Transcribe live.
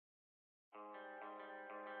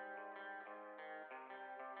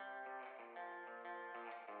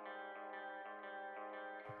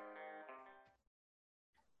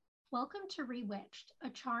Welcome to Rewitched, a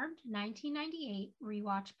charmed 1998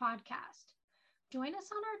 rewatch podcast. Join us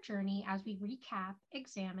on our journey as we recap,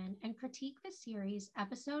 examine, and critique the series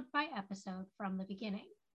episode by episode from the beginning.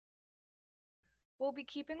 We'll be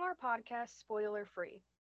keeping our podcast spoiler free,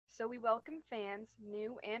 so we welcome fans,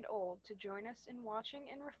 new and old, to join us in watching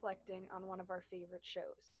and reflecting on one of our favorite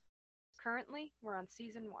shows. Currently, we're on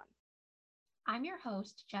season 1. I'm your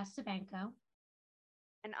host, Jess Sabenko.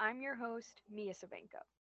 And I'm your host, Mia Sabenko.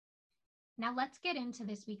 Now let's get into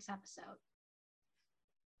this week's episode.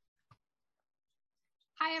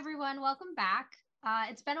 Hi, everyone. Welcome back.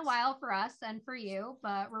 It's been a while for us and for you,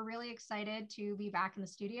 but we're really excited to be back in the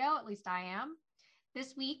studio. At least I am.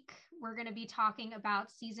 This week, we're going to be talking about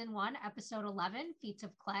season 1, episode 11, Feats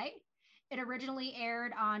of Clay. It originally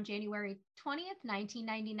aired on January 20th,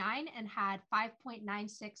 1999, and had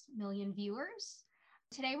 5.96 million viewers.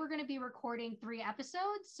 Today, we're going to be recording 3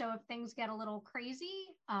 episodes, so if things get a little crazy,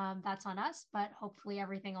 that's on us, but hopefully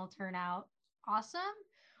everything will turn out awesome.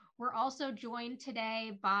 We're also joined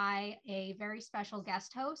today by a very special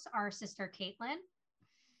guest host, our sister, Caitlin.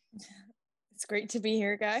 It's great to be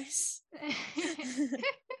here, guys. I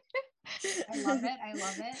love it.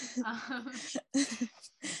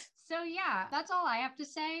 So yeah, that's all I have to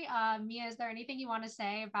say. Mia, is there anything you want to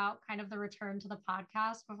say about kind of the return to the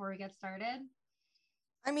podcast before we get started?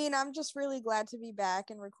 I mean, I'm just really glad to be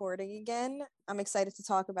back and recording again. I'm excited to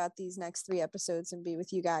talk about these next 3 episodes and be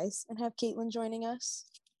with you guys and have Caitlin joining us.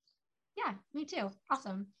 Yeah, me too.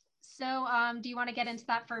 Awesome. So do you want to get into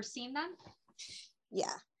that first scene then?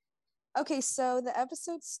 Yeah. Okay, so the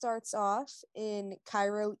episode starts off in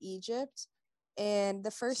Cairo, Egypt, and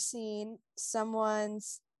the first scene,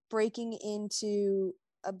 someone's breaking into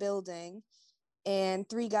a building and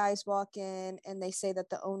 3 guys walk in and they say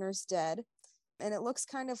that the owner's dead. And it looks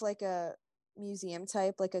kind of like a museum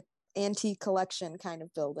type, like a antique collection kind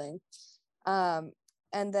of building. And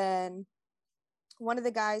then one of the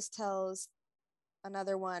guys tells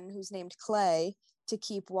another one who's named Clay to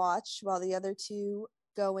keep watch while the other 2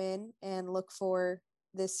 go in and look for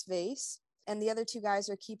this vase. And the other 2 guys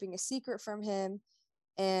are keeping a secret from him.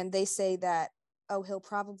 And they say that, oh, he'll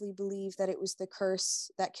probably believe that it was the curse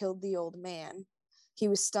that killed the old man. He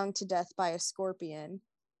was stung to death by a scorpion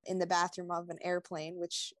in the bathroom of an airplane,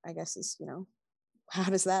 which I guess is, how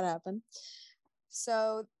does that happen?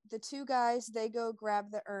 So the 2 guys, they go grab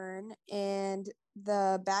the urn, and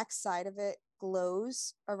the back side of it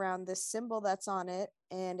glows around this symbol that's on it,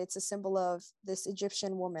 and it's a symbol of this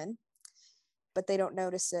Egyptian woman, but they don't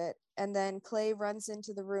notice it. And then Clay runs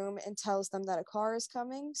into the room and tells them that a car is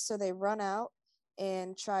coming, so they run out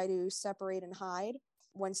and try to separate and hide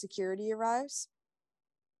when security arrives.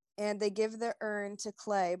 And they give the urn to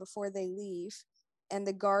Clay before they leave, and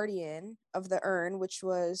the guardian of the urn, which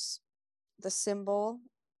was the symbol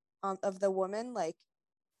of the woman, like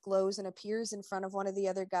glows and appears in front of one of the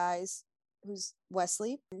other guys, who's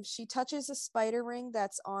Wesley. She touches a spider ring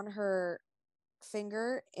that's on her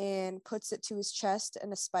finger and puts it to his chest,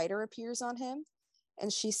 and a spider appears on him,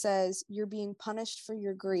 and she says, "You're being punished for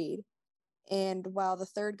your greed." And while the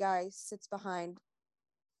 3rd guy sits behind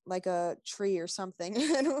like a tree or something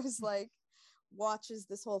and it was like watches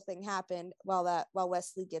this whole thing happen while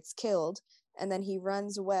Wesley gets killed, and then he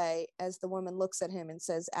runs away as the woman looks at him and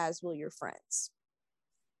says, "As will your friends."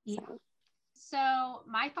 Yeah. So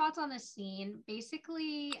my thoughts on this scene,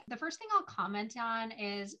 basically, the first thing I'll comment on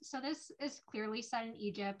is, so this is clearly set in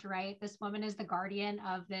Egypt, right? This woman is the guardian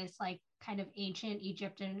of this like kind of ancient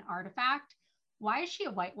Egyptian artifact. Why is she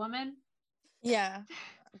a white woman? Yeah,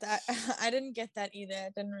 that I didn't get that either.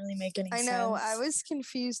 It didn't really make any sense. I know, I was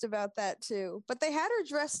confused about that too. But they had her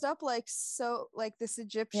dressed up like this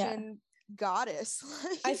Egyptian goddess.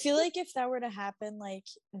 I feel like if that were to happen like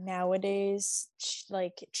nowadays,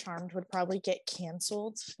 like Charmed would probably get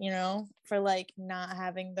canceled, for like not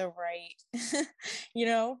having the right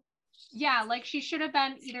Yeah, like she should have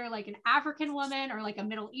been either like an African woman or like a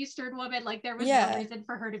Middle Eastern woman. Like there was no reason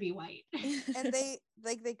for her to be white. And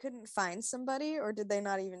they couldn't find somebody, or did they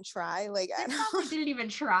not even try? Like they probably didn't even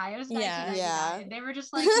try. It was 1999. They were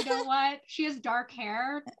just like, you know what? She has dark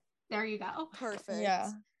hair. There you go. Perfect. Yeah.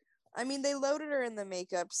 I mean, they loaded her in the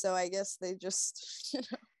makeup, so I guess they just,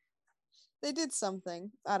 they did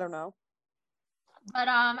something. I don't know. But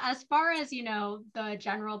as far as, the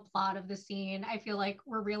general plot of the scene, I feel like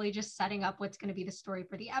we're really just setting up what's going to be the story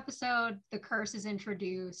for the episode. The curse is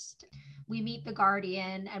introduced. We meet the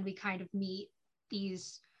guardian, and we kind of meet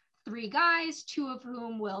these 3 guys, 2 of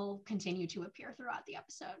whom will continue to appear throughout the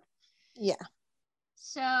episode. Yeah.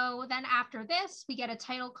 So then after this, we get a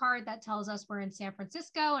title card that tells us we're in San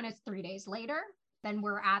Francisco, and it's 3 days later. Then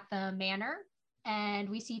we're at the manor. And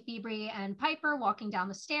we see Phoebe and Piper walking down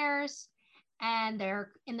the stairs, and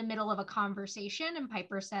they're in the middle of a conversation. And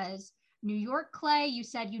Piper says, New York, Clay, you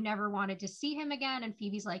said you never wanted to see him again. And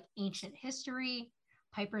Phoebe's like, ancient history.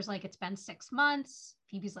 Piper's like, it's been 6 months.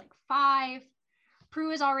 Phoebe's like, 5.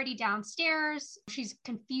 Prue is already downstairs. She's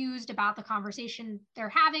confused about the conversation they're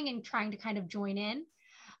having and trying to kind of join in.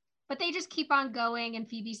 But they just keep on going. And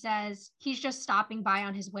Phoebe says, he's just stopping by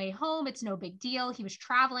on his way home. It's no big deal. He was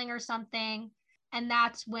traveling or something. And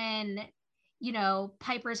that's when,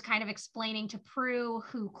 Piper's kind of explaining to Prue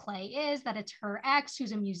who Clay is, that it's her ex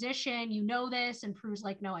who's a musician. You know this. And Prue's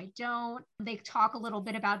like, no, I don't. They talk a little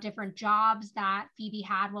bit about different jobs that Phoebe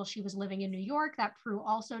had while she was living in New York that Prue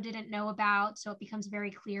also didn't know about. So it becomes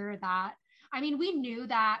very clear that, we knew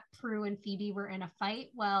that Prue and Phoebe were in a fight.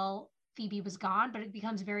 Well, Phoebe was gone, but it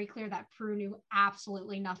becomes very clear that Prue knew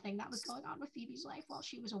absolutely nothing that was going on with Phoebe's life while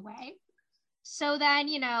she was away. So then,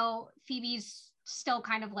 Phoebe's still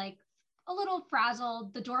kind of like a little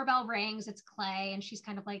frazzled. The doorbell rings, it's Clay, and she's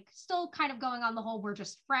kind of like still kind of going on the whole, we're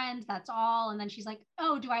just friends, that's all. And then she's like,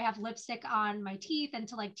 oh, do I have lipstick on my teeth? And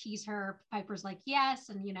to like tease her, Piper's like, yes.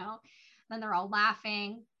 And, then they're all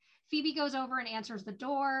laughing. Phoebe goes over and answers the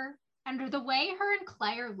door. And the way her and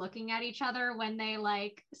Clay are looking at each other when they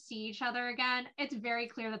like see each other again, it's very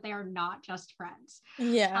clear that they are not just friends.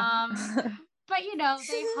 Yeah. But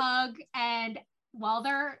they hug, and while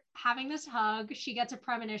they're having this hug, she gets a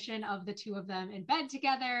premonition of the two of them in bed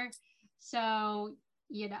together. So,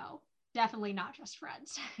 definitely not just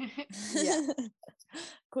friends. Yeah.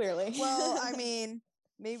 Clearly. Well,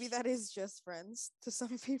 maybe that is just friends to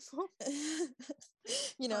some people.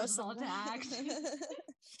 Personal attacks.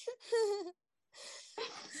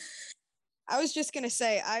 I was just gonna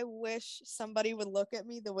say, I wish somebody would look at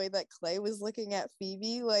me the way that Clay was looking at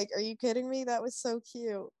Phoebe. Like, are you kidding me? That was so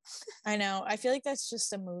cute. I know. I feel like that's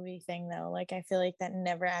just a movie thing, though. Like, I feel like that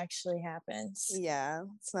never actually happens. Yeah,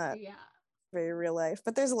 it's not very real life.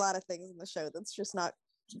 But there's a lot of things in the show that's just not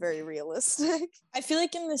very realistic. I feel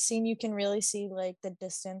like in the scene you can really see like the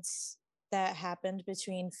distance that happened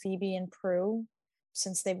between Phoebe and Prue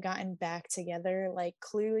since they've gotten back together. Like,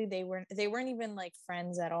 clearly they weren't even like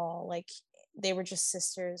friends at all. Like, they were just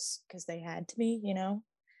sisters because they had to be,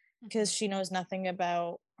 because she knows nothing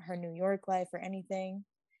about her New York life or anything.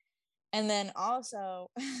 And then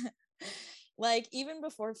also like, even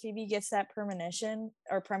before Phoebe gets that premonition,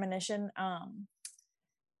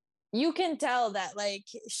 you can tell that like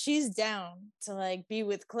she's down to like be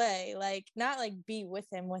with Clay, like not like be with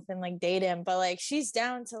him like date him, but like she's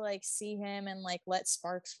down to like see him and like let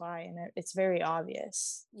sparks fly, and it's very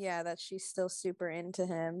obvious. Yeah, that she's still super into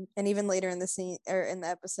him. And even later in the scene or in the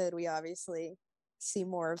episode, we obviously see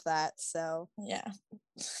more of that. So yeah.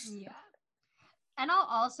 And I'll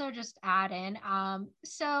also just add in,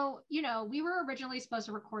 so we were originally supposed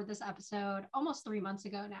to record this episode almost 3 months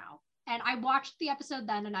ago now. And I watched the episode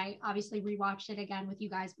then, and I obviously rewatched it again with you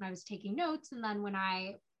guys when I was taking notes, and then when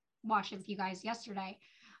I watched it with you guys yesterday.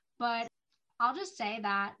 But I'll just say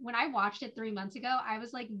that when I watched it 3 months ago, I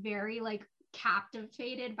was like very like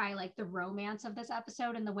captivated by like the romance of this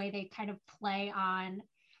episode and the way they kind of play on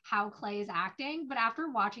how Clay is acting. But after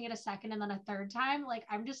watching it a second and then a third time, like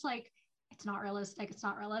I'm just like, it's not realistic. It's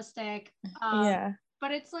not realistic. Yeah.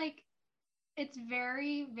 But it's like, it's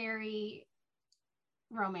very, very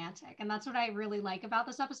romantic. And that's what I really like about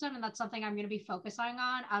this episode. And that's something I'm going to be focusing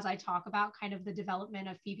on as I talk about kind of the development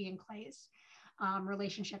of Phoebe and Clay's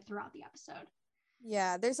relationship throughout the episode.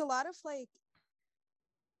 Yeah, there's a lot of like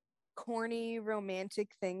corny romantic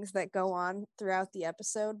things that go on throughout the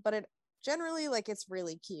episode, but it generally like it's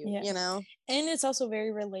really cute, And it's also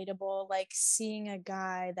very relatable, like seeing a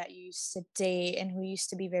guy that you used to date and who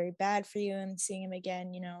used to be very bad for you and seeing him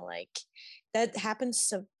again, like that happens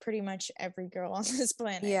to pretty much every girl on this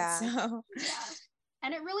planet. So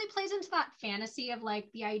and it really plays into that fantasy of like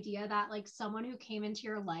the idea that like someone who came into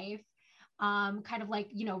your life kind of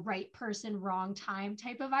like right person wrong time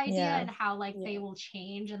type of idea, and how like they will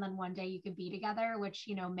change and then one day you could be together, which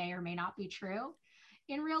may or may not be true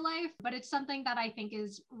in real life. But it's something that I think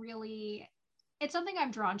is really, it's something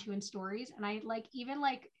I'm drawn to in stories. And I like even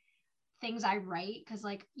like things I write, because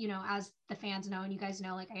like as the fans know and you guys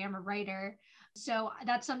know, like I am a writer, so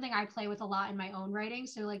that's something I play with a lot in my own writing.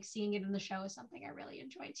 So like seeing it in the show is something I really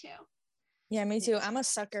enjoy too. Yeah, me too. I'm a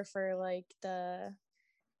sucker for like the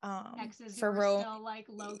exes for still like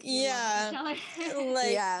low key each other.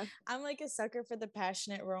 Like I'm like a sucker for the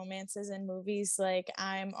passionate romances in movies. Like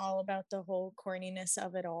I'm all about the whole corniness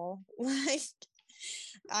of it all. Like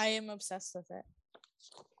I am obsessed with it.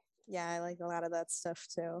 Yeah, I like a lot of that stuff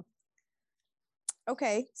too.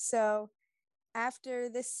 Okay, so After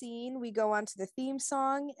this scene, we go on to the theme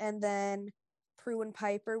song, and then Prue and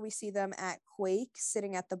Piper, we see them at Quake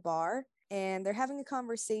sitting at the bar, and they're having a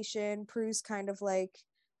conversation. Prue's kind of like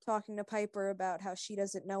talking to Piper about how she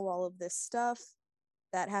doesn't know all of this stuff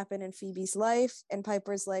that happened in Phoebe's life. And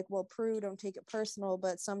Piper's like, well, Prue, don't take it personal,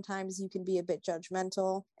 but sometimes you can be a bit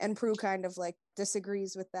judgmental. And Prue kind of like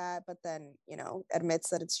disagrees with that, but then, admits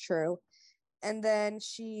that it's true. And then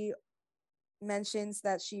she mentions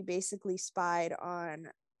that she basically spied on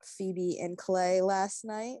Phoebe and Clay last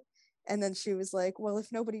night. And then she was like, well,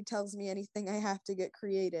 if nobody tells me anything, I have to get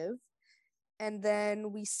creative. And then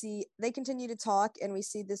they continue to talk, and we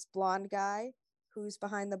see this blonde guy who's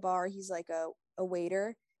behind the bar. He's like a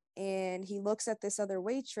waiter, and he looks at this other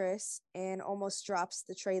waitress and almost drops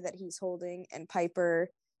the tray that he's holding, and Piper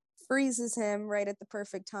freezes him right at the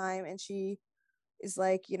perfect time, and she is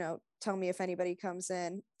like, tell me if anybody comes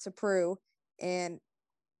in, to Prue, and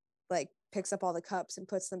like picks up all the cups and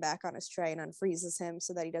puts them back on his tray and unfreezes him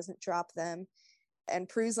so that he doesn't drop them. And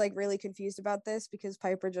Prue's like really confused about this because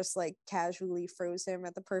Piper just like casually froze him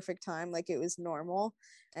at the perfect time, like it was normal.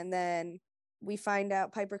 And then we find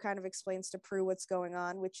out, Piper kind of explains to Prue what's going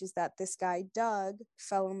on, which is that this guy Doug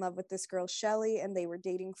fell in love with this girl Shelly, and they were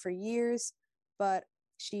dating for years, but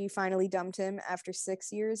she finally dumped him after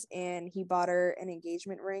 6 years, and he bought her an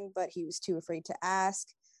engagement ring, but he was too afraid to ask.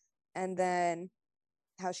 And then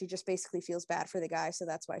how she just basically feels bad for the guy, so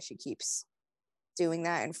that's why she keeps doing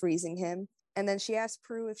that and freezing him. And then she asks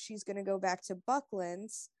Prue if she's going to go back to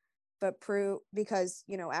Buckland's, but Prue, because,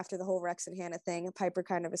 after the whole Rex and Hannah thing, Piper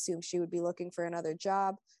kind of assumed she would be looking for another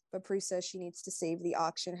job, but Prue says she needs to save the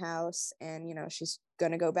auction house, and, she's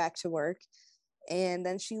going to go back to work. And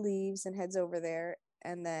then she leaves and heads over there,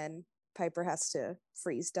 and then Piper has to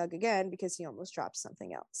freeze Doug again because he almost dropped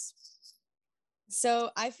something else. So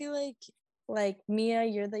I feel like Mia,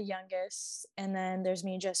 you're the youngest, and then there's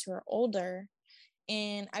me and Jess who are older.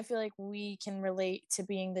 And I feel like we can relate to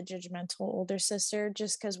being the judgmental older sister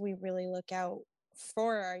just because we really look out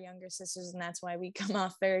for our younger sisters, and that's why we come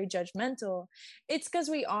off very judgmental. It's because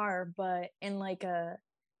we are, but in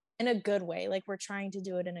a good way. Like, we're trying to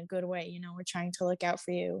do it in a good way, we're trying to look out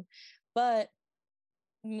for you. But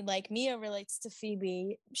like Mia relates to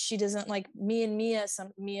Phoebe. She doesn't like me, and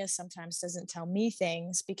Mia sometimes doesn't tell me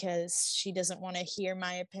things because she doesn't want to hear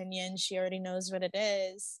my opinion. She already knows what it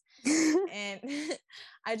is. And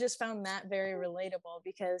I just found that very relatable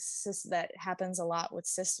because that happens a lot with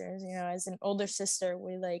sisters. As an older sister,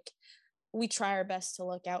 we try our best to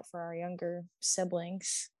look out for our younger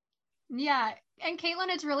siblings. Yeah. And Caitlin,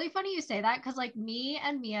 it's really funny you say that because like me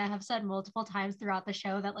and Mia have said multiple times throughout the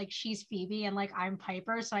show that like she's Phoebe and like I'm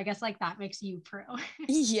Piper. So I guess like that makes you Prue.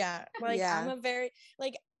 Yeah. Like Yeah. I'm a very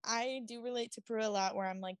like I do relate to Prue a lot, where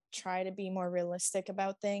I'm like try to be more realistic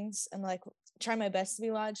about things and like try my best to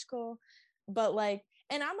be logical. But like,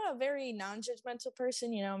 and I'm a very non-judgmental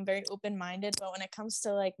person, I'm very open-minded, but when it comes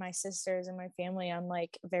to like my sisters and my family, I'm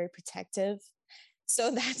like very protective.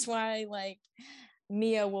 So that's why like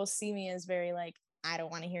Mia will see me as very like, I don't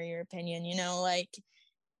want to hear your opinion, like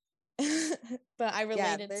but I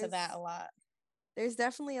related to that a lot. There's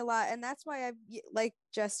definitely a lot, and that's why like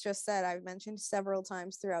Jess just said, I've mentioned several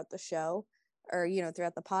times throughout the show, or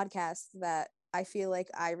throughout the podcast, that I feel like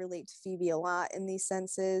I relate to Phoebe a lot in these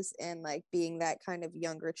senses, and like being that kind of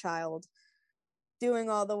younger child doing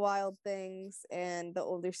all the wild things, and the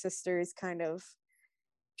older sisters kind of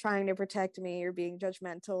trying to protect me or being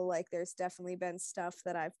judgmental. Like there's definitely been stuff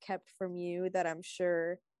that I've kept from you that I'm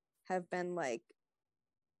sure have been like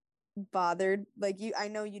bothered, like I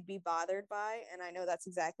know you'd be bothered by, and I know that's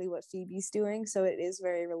exactly what Phoebe's doing, so it is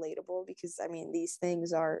very relatable because I mean these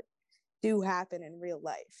things do happen in real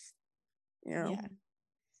life, Yeah.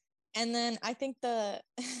 And then I think the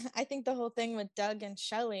whole thing with Doug and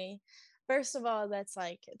Shelly, first of all,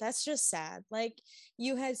 that's just sad. Like,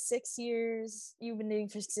 you had 6 years, you've been dating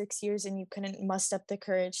for 6 years, and you couldn't muster up the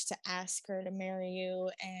courage to ask her to marry you,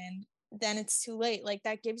 and then it's too late. Like,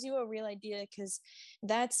 that gives you a real idea, because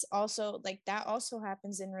that also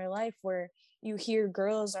happens in real life, where you hear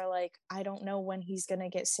girls are like, I don't know when he's gonna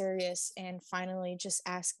get serious and finally just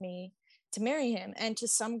ask me to marry him. And to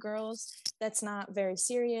some girls, that's not very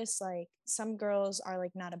serious. Like, some girls are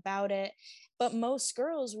like not about it, but most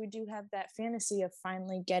girls, we do have that fantasy of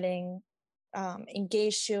finally getting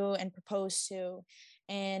engaged to and proposed to.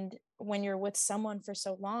 And when you're with someone for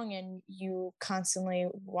so long and you constantly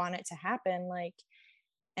want it to happen, like,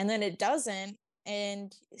 and then it doesn't,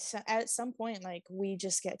 and so at some point, like, we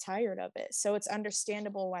just get tired of it. So it's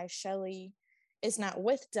understandable why Shelly is not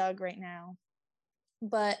with Doug right now.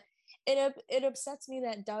 But it upsets me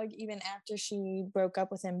that Doug, even after she broke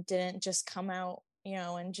up with him, didn't just come out,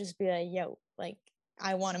 and just be like, yo, like,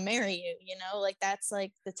 I want to marry you, like that's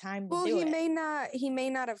like the time to do he it. may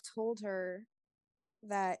not have told her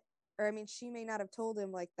that, or I mean, she may not have told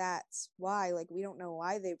him like that's why, like we don't know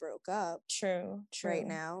why they broke up. True. Right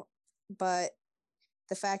now, but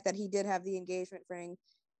the fact that he did have the engagement ring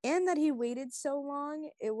and that he waited so long,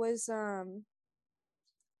 it was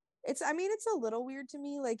it's a little weird to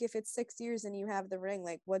me, like if it's 6 years and you have the ring,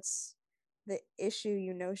 like what's the issue?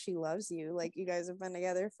 She loves you, like you guys have been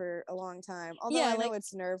together for a long time, although I know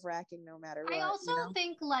it's nerve-wracking no matter what. I also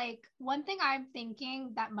think like one thing I'm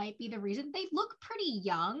thinking that might be the reason, they look pretty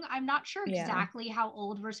young. I'm not sure exactly how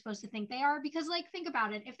old we're supposed to think they are, because like think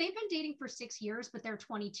about it, if they've been dating for 6 years but they're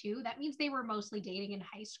 22, that means they were mostly dating in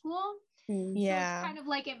high school. So it's kind of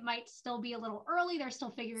like it might still be a little early, they're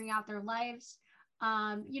still figuring out their lives.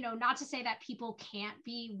 Not to say that people can't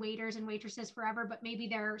be waiters and waitresses forever, but maybe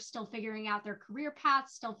they're still figuring out their career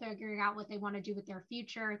paths, still figuring out what they want to do with their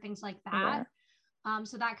future, things like that.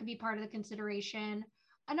 So that could be part of the consideration.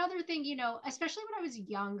 Another thing, especially when I was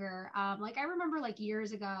younger, like I remember like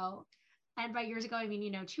years ago, and by years ago, I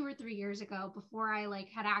mean, 2 or 3 years ago, before I like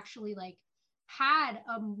had actually like had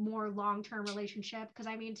a more long-term relationship, because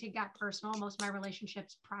I mean, to get personal, most of my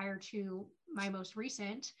relationships prior to my most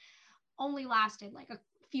recent only lasted like a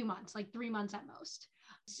few months, like 3 months at most.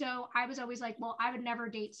 So I was always like, well, I would never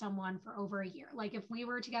date someone for over a year. Like if we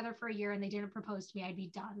were together for a year and they didn't propose to me, I'd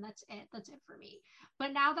be done. That's it. That's it for me.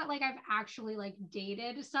 But now that like I've actually like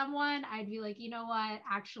dated someone, I'd be like, you know what?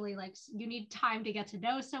 Actually, like you need time to get to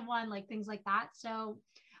know someone, like things like that. So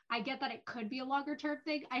I get that it could be a longer term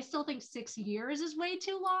thing. I still think 6 years is way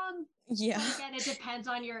too long. Yeah. But again, it depends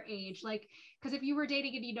on your age. Like, because if you were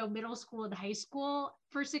dating in, middle school and high school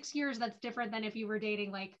for 6 years, that's different than if you were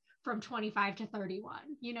dating like from 25 to 31.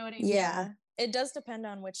 You know what I mean? Yeah. It does depend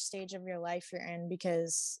on which stage of your life you're in,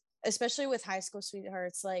 because especially with high school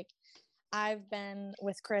sweethearts, like I've been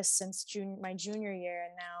with Chris since my junior year,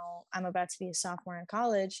 and now I'm about to be a sophomore in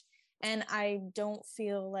college. And I don't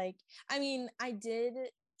feel like, I mean, I did,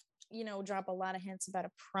 drop a lot of hints about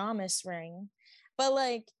a promise ring, but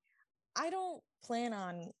like, I don't plan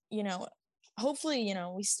on, hopefully,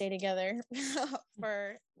 we stay together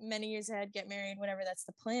for many years ahead, get married, whatever, that's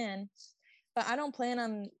the plan. But I don't plan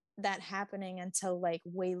on that happening until like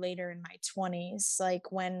way later in my 20s, like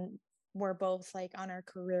when we're both like on our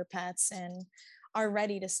career paths and are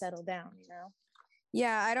ready to settle down,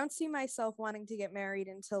 Yeah, I don't see myself wanting to get married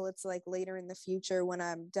until it's like later in the future, when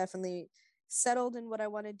I'm definitely settled in what I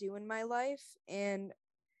want to do in my life. And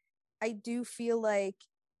I do feel like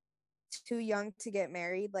too young to get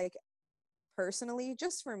married, like personally,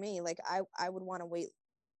 just for me, like I would want to wait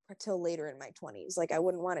until later in my 20s. Like I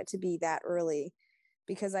wouldn't want it to be that early,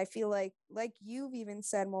 because I feel like you've even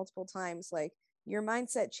said multiple times, like your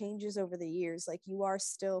mindset changes over the years. Like you are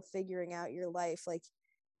still figuring out your life. Like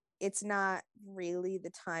it's not really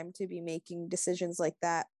the time to be making decisions like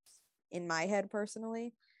that, in my head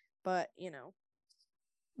personally. But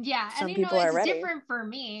yeah, some and people are it's ready. different for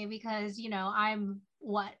me because I'm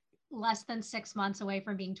less than 6 months away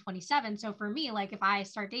from being 27. So for me, like if I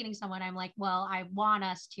start dating someone, I'm like, well, I want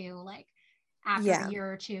us to like after a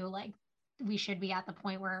year or two, like we should be at the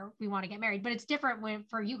point where we want to get married. But it's different when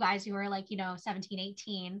for you guys who are like 17,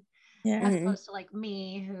 18, as opposed to like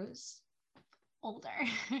me who's older.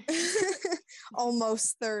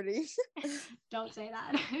 Almost 30. Don't say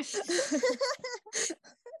that.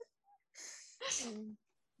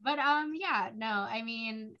 But yeah, no, I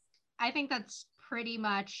mean, I think that's pretty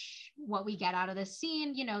much what we get out of this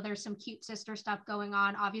scene. There's some cute sister stuff going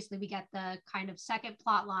on. Obviously, we get the kind of second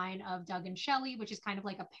plot line of Doug and Shelley, which is kind of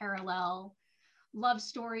like a parallel love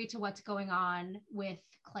story to what's going on with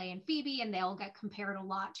Clay and Phoebe, and they'll get compared a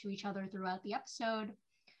lot to each other throughout the episode.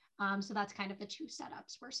 So that's kind of the two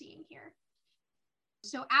setups we're seeing here.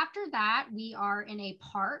 So after that, we are in a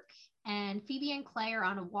park, and Phoebe and Clay are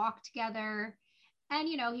on a walk together. And,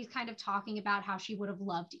 he's kind of talking about how she would have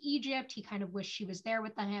loved Egypt. He kind of wished she was there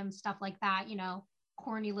with him, stuff like that,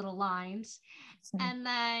 corny little lines. And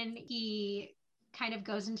then he kind of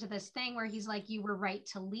goes into this thing where he's like, you were right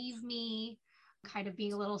to leave me, kind of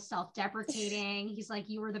being a little self-deprecating. He's like,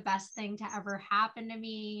 you were the best thing to ever happen to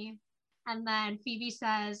me. And then Phoebe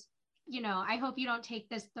says, I hope you don't take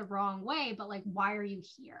this the wrong way, but like, why are you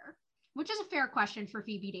here? Which is a fair question for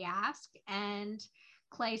Phoebe to ask. And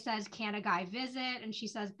Clay says, can a guy visit? And she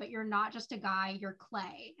says, but you're not just a guy, you're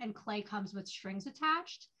Clay. And Clay comes with strings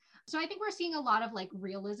attached. So I think we're seeing a lot of like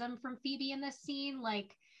realism from Phoebe in this scene.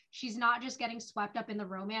 Like she's not just getting swept up in the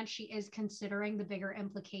romance, she is considering the bigger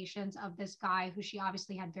implications of this guy who she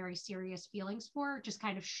obviously had very serious feelings for, just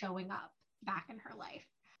kind of showing up back in her life.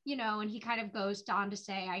 And he kind of goes on to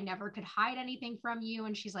say, I never could hide anything from you.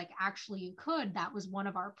 And she's like, actually, you could. That was one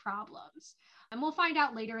of our problems. And we'll find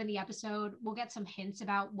out later in the episode. We'll get some hints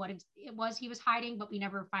about what it was he was hiding, but we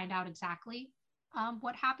never find out exactly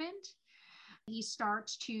what happened. He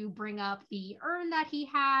starts to bring up the urn that he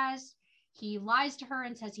has. He lies to her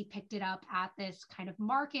and says he picked it up at this kind of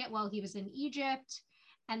market while he was in Egypt,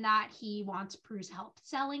 and that he wants Prue's help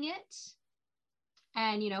selling it.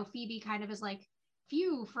 And, Phoebe kind of is like,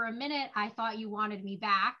 phew, for a minute, I thought you wanted me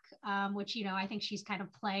back, which, I think she's kind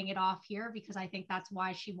of playing it off here because I think that's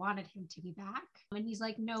why she wanted him to be back. And he's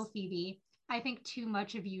like, no, Phoebe, I think too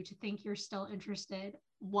much of you to think you're still interested.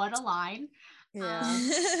 What a line. Yeah.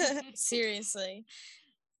 Seriously.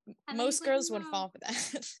 And most girls like, would fall for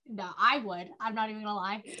that. No, I would. I'm not even gonna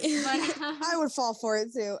lie. But I would fall for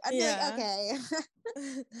it too. I'd be like, okay.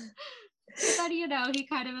 But then, he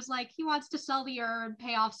kind of is like, he wants to sell the urn,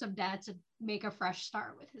 pay off some debts, and make a fresh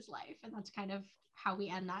start with his life. And that's kind of how we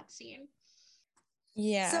end that scene.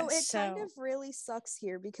 Yeah. So it kind of really sucks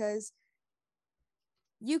here because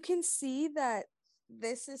you can see that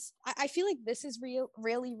I feel like this is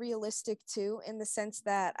really realistic too, in the sense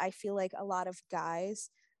that I feel like a lot of guys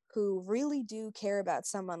who really do care about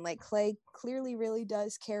someone, like Clay clearly really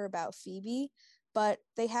does care about Phoebe, but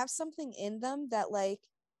they have something in them that, like,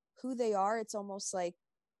 who they are, it's almost like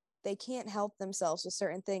they can't help themselves with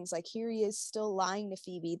certain things. Like, here he is still lying to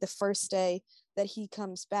Phoebe the first day that he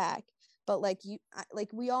comes back, but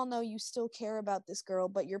we all know you still care about this girl,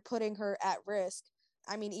 but you're putting her at risk.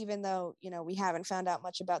 I mean, even though, we haven't found out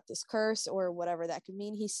much about this curse or whatever that could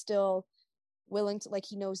mean, he's still willing to, like,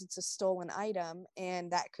 he knows it's a stolen item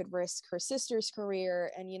and that could risk her sister's career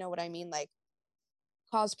and, you know what I mean, like,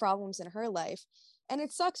 cause problems in her life. And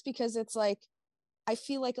it sucks because it's like, I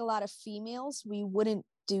feel like a lot of females, we wouldn't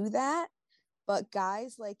do that, but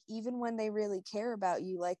guys, like, even when they really care about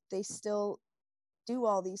you, like, they still do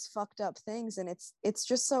all these fucked up things. And it's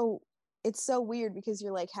just so, it's so weird because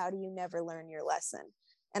you're like, how do you never learn your lesson?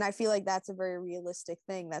 And I feel like that's a very realistic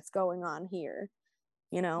thing that's going on here,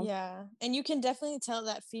 Yeah. And you can definitely tell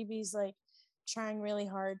that Phoebe's like trying really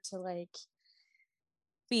hard to like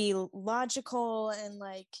be logical and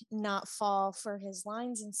like not fall for his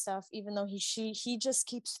lines and stuff, even though he just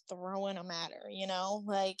keeps throwing them at her,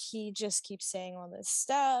 like he just keeps saying all this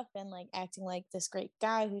stuff and like acting like this great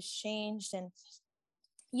guy who's changed. And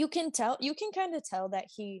you can kind of tell that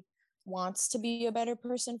he wants to be a better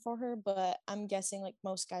person for her, but I'm guessing like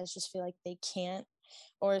most guys just feel like they can't,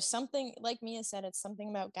 or something. Like Mia said, it's something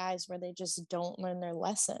about guys where they just don't learn their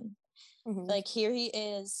lesson. Mm-hmm. Like, here he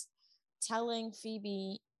is telling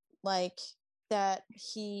Phoebe like that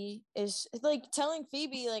he is like telling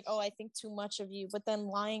Phoebe like, oh, I think too much of you, but then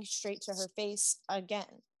lying straight to her face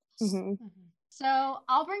again. Mm-hmm. So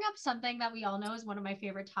I'll bring up something that we all know is one of my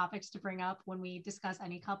favorite topics to bring up when we discuss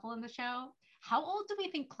any couple in the show. How old do we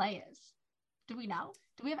think Clay is? Do we know?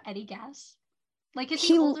 Do we have any guess? Like, is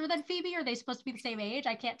he older than Phoebe? Or are they supposed to be the same age?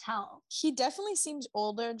 I can't tell. He definitely seems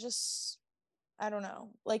older. Just, I don't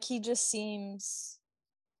know. Like, he just seems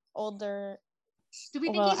older. Do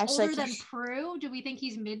we think he's older than Prue? Do we think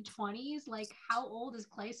he's mid-20s? Like, how old is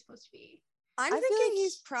Clay supposed to be? I'm thinking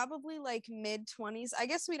he's probably like mid-20s. I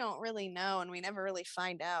guess we don't really know and we never really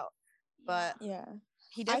find out. But yeah,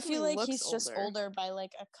 he definitely I feel like looks he's just older by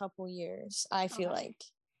like a couple years. I feel like.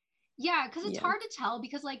 Yeah, because it's hard to tell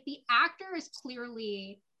because like the actor is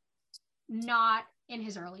clearly not in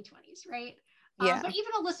his early 20s, right? Yeah. But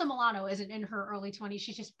even Alyssa Milano isn't in her early 20s.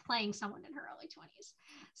 She's just playing someone in her early 20s.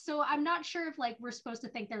 So I'm not sure if like we're supposed to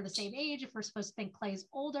think they're the same age, if we're supposed to think Clay's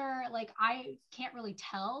older. Like, I can't really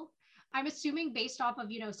tell. I'm assuming based off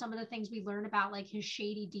of, some of the things we learned about like his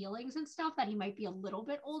shady dealings and stuff that he might be a little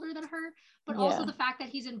bit older than her. But also the fact that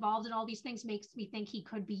he's involved in all these things makes me think he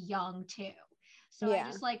could be young too. So I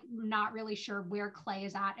just like not really sure where Clay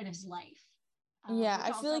is at in his life. Yeah,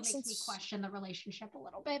 I feel like makes me question the relationship a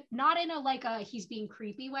little bit, not in a like a he's being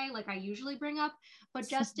creepy way like I usually bring up, but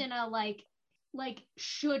just in a like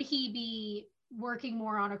should he be working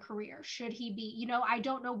more on a career? Should he be, I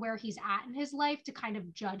don't know where he's at in his life to kind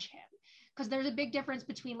of judge him, because there's a big difference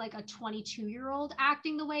between like a 22-year-old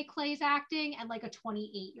acting the way Clay's acting and like a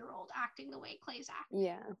 28-year-old acting the way Clay's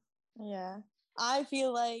acting. Yeah. I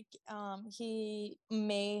feel like he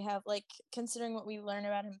may have, like, considering what we learn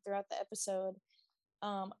about him throughout the episode,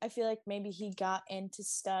 I feel like maybe he got into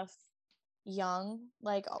stuff young,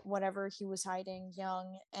 like whatever he was hiding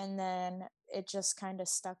young, and then it just kind of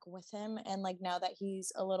stuck with him. And like now that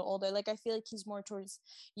he's a little older, like I feel like he's more towards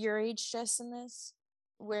your age, Jess, in this,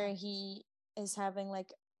 where he is having like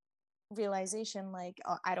realization, like,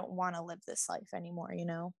 oh, I don't want to live this life anymore, you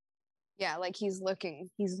know? Yeah, like he's looking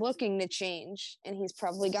to change, and he's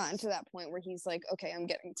probably gotten to that point where he's like, okay, I'm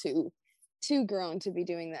getting too grown to be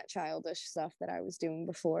doing that childish stuff that I was doing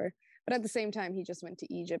before. But at the same time, he just went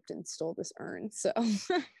to Egypt and stole this urn. So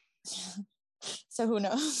So who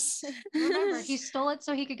knows? Remember, he stole it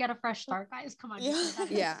so he could get a fresh start, guys. Come on, Yeah.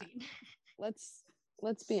 Yeah.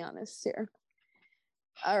 Let's be honest here.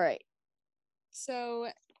 All right. So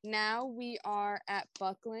now we are at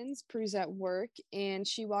Buckland's. Prue's at work, and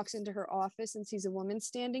she walks into her office and sees a woman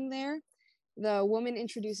standing there. The woman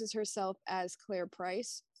introduces herself as Claire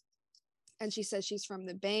Price, and she says she's from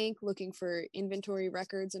the bank looking for inventory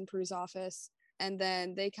records in Prue's office. And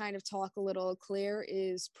then they kind of talk a little. Claire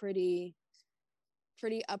is pretty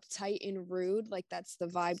uptight and rude. Like that's the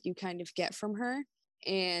vibe you kind of get from her,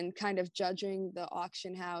 and kind of judging the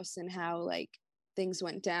auction house and how like things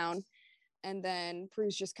went down. And then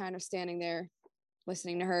Prue's just kind of standing there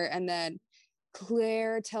listening to her. And then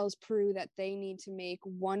Claire tells Prue that they need to make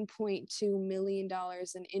 $1.2 million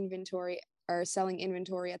in inventory, or selling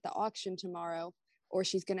inventory at the auction tomorrow, or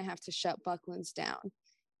she's going to have to shut Buckland's down.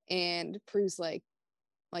 And Prue's like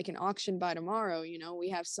an auction by tomorrow, you know, we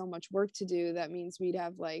have so much work to do. That means we'd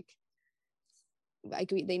have they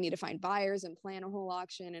need to find buyers and plan a whole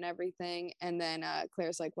auction and everything. And then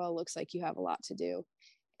Claire's like, well, looks like you have a lot to do,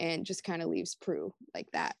 and just kind of leaves Prue like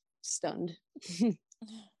that, stunned.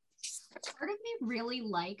 Part of me really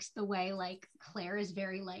likes the way like Claire is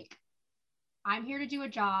very like, I'm here to do a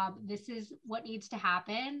job. This is what needs to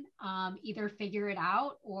happen. Either figure it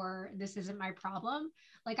out or this isn't my problem.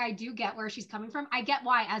 Like I do get where she's coming from. I get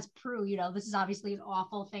why, as Prue, you know, this is obviously an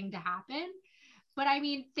awful thing to happen. But I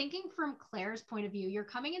mean, thinking from Claire's point of view, you're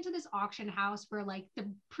coming into this auction house where like the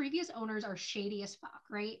previous owners are shady as fuck,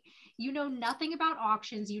 right? You know nothing about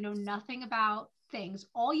auctions, you know nothing about things.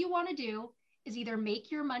 All you want to do is either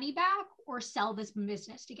make your money back or sell this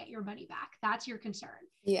business to get your money back. That's your concern.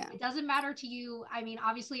 Yeah. It doesn't matter to you. I mean,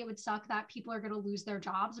 obviously, it would suck that people are going to lose their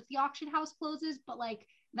jobs if the auction house closes, but like,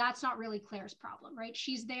 that's not really Claire's problem, right?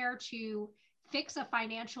 She's there to fix a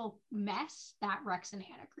financial mess that Rex and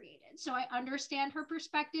Hannah created. So I understand her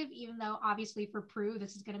perspective, even though obviously for Prue,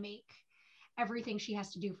 this is going to make everything she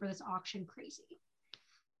has to do for this auction crazy.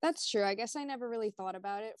 That's true. I guess I never really thought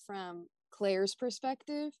about it from Claire's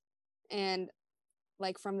perspective. And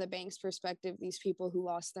like from the bank's perspective, these people who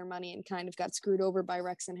lost their money and kind of got screwed over by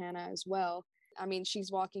Rex and Hannah as well. I mean,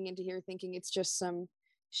 she's walking into here thinking it's just some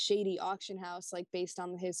shady auction house, like based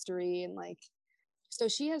on the history, and like, so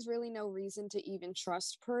she has really no reason to even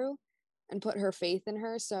trust Prue and put her faith in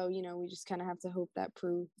her. So, you know, we just kind of have to hope that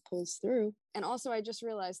Prue pulls through. And also, I just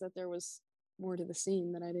realized that there was more to the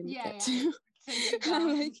scene that I didn't get to. So you go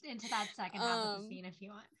into that second half of the scene if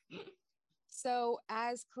you want. So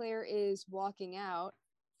as Claire is walking out,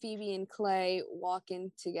 Phoebe and Clay walk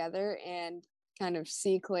in together and kind of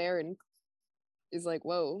see Claire and is like,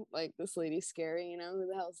 whoa, like this lady's scary, you know, who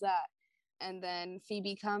the hell's that? And then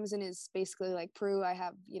Phoebe comes and is basically like, Prue, I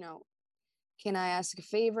have, you know, can I ask a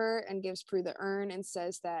favor? And gives Prue the urn and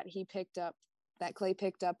says that Clay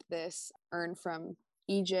picked up this urn from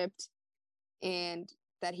Egypt and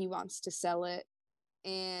that he wants to sell it.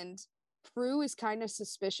 And Prue is kind of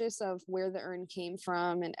suspicious of where the urn came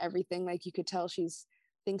from and everything. Like you could tell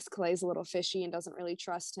thinks Clay's a little fishy and doesn't really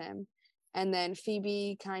trust him. And then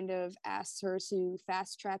Phoebe kind of asks her to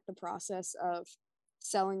fast track the process of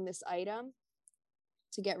selling this item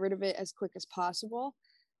to get rid of it as quick as possible.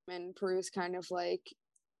 And Prue's kind of like,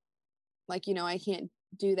 you know, I can't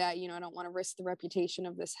do that. You know, I don't want to risk the reputation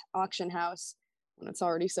of this auction house when it's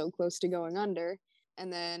already so close to going under.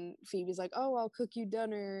 And then Phoebe's like, oh, I'll cook you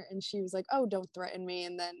dinner. And she was like, oh, don't threaten me.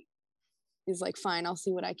 And then he's like, fine, I'll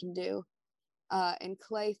see what I can do. And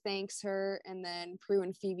Clay thanks her. And then Prue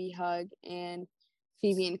and Phoebe hug. And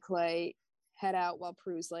Phoebe and Clay head out while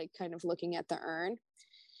Prue's like kind of looking at the urn.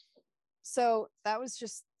 So that was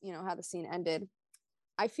just, you know, how the scene ended.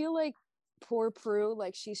 I feel like poor Prue,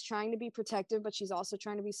 like she's trying to be protective, but she's also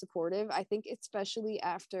trying to be supportive. I think especially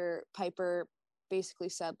after Piper basically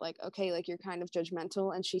said like, okay, like you're kind of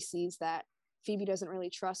judgmental, and she sees that Phoebe doesn't really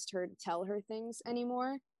trust her to tell her things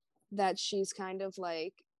anymore, that she's kind of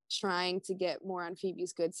like trying to get more on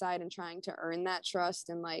Phoebe's good side and trying to earn that trust.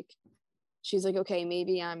 And like, she's like, okay,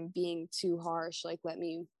 maybe I'm being too harsh. Like, let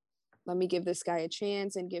me give this guy a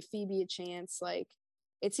chance and give Phoebe a chance. Like,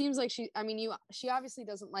 it seems like she obviously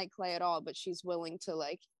doesn't like Clay at all, but she's willing to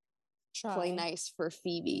like play nice for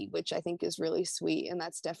Phoebe, which I think is really sweet. And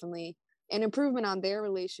that's definitely an improvement on their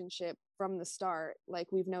relationship from the start. Like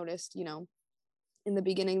we've noticed, you know, in the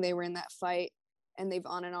beginning they were in that fight and they've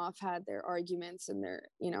on and off had their arguments and they're,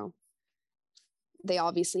 you know, they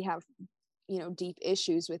obviously have, you know, deep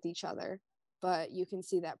issues with each other. But you can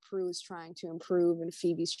see that Prue's trying to improve and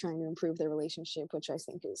Phoebe's trying to improve their relationship, which I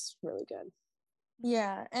think is really good.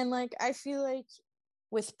 Yeah, and like I feel like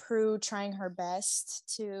with Prue trying her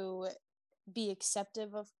best to be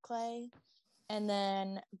acceptive of Clay, and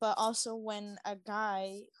then but also when a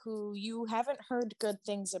guy who you haven't heard good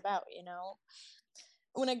things about, you know,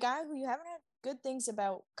 when a guy who you haven't had good things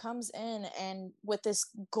about comes in and with this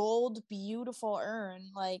gold beautiful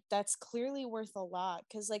urn, like that's clearly worth a lot,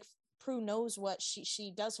 because like Prue knows what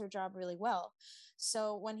she does her job really well.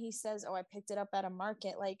 So when he says, oh, I picked it up at a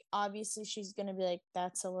market, like obviously she's gonna be like,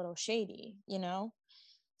 that's a little shady, you know.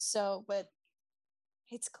 So but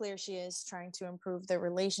it's clear she is trying to improve their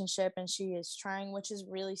relationship, and she is trying, which is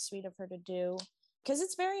really sweet of her to do, because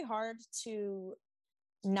it's very hard to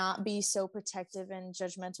not be so protective and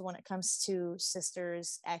judgmental when it comes to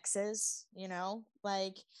sisters' exes, you know?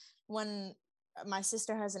 Like when my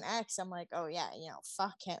sister has an ex, I'm like, oh yeah, you know,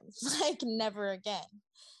 fuck him. Like never again.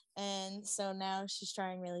 And so now she's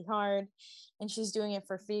trying really hard and she's doing it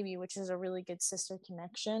for Phoebe, which is a really good sister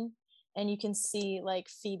connection. And you can see like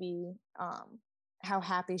Phoebe, how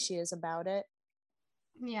happy she is about it.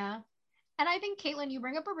 Yeah. And I think, Caitlin, you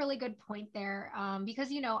bring up a really good point there,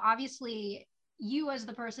 because, you know, obviously you as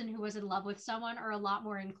the person who was in love with someone are a lot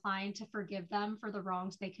more inclined to forgive them for the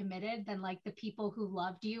wrongs they committed than like the people who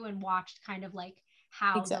loved you and watched kind of like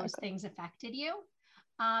how those things affected you.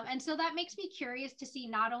 And so that makes me curious to see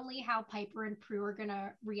not only how Piper and Prue are going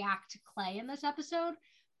to react to Clay in this episode,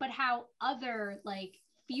 but how other like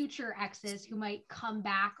future exes who might come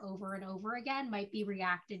back over and over again might be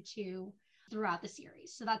reacted to throughout the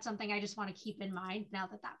series. So that's something I just want to keep in mind now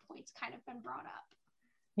that that point's kind of been brought up.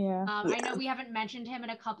 Yeah. I know we haven't mentioned him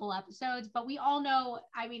in a couple episodes, but we all know,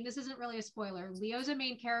 I mean, this isn't really a spoiler. Leo's a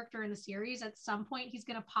main character in the series. At some point, he's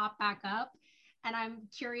going to pop back up. And I'm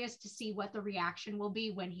curious to see what the reaction will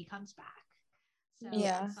be when he comes back. So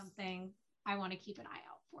that's something I want to keep an eye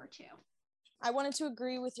out for too. I wanted to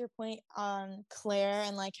agree with your point on Claire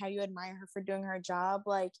and like how you admire her for doing her job.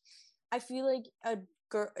 Like, I feel like a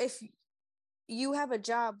girl, if you have a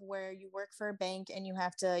job where you work for a bank and you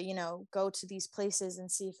have to, you know, go to these places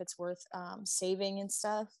and see if it's worth saving and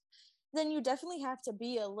stuff, then you definitely have to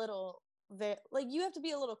be a little, like, you have to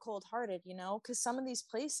be a little cold hearted, you know, because some of these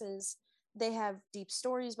places, they have deep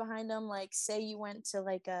stories behind them. Like, say you went to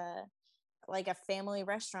like a family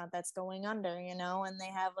restaurant that's going under, you know, and they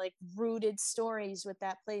have like rooted stories with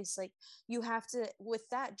that place. Like you have to, with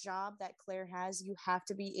that job that Claire has, you have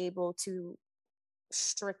to be able to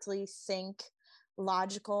strictly think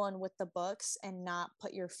logical and with the books and not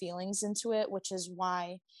put your feelings into it, which is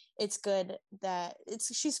why it's good that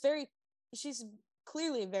she's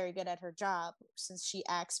clearly very good at her job, since she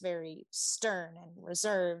acts very stern and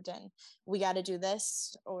reserved and we got to do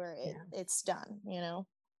this or it's done, you know.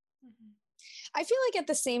 I feel like at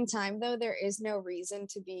the same time though, there is no reason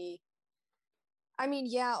to be, I mean,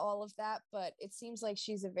 yeah, all of that, but it seems like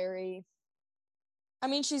she's a very, I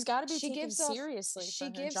mean, she's got to be taken seriously. She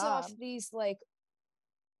gives off these like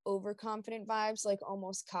overconfident vibes, like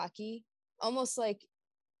almost cocky, almost like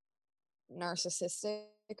narcissistic,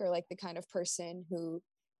 or like the kind of person who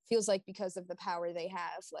feels like because of the power they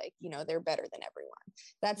have, like, you know, they're better than everyone.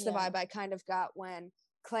 That's the vibe I kind of got when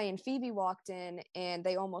Clay and Phoebe walked in and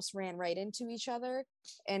they almost ran right into each other.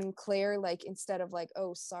 And Claire, like, instead of like,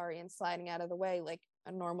 oh, sorry, and sliding out of the way like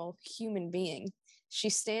a normal human being, she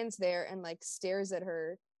stands there and like stares at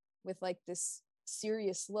her with like this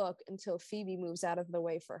serious look until Phoebe moves out of the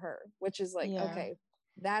way for her, which is like, okay,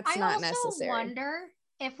 that's not necessary. I also wonder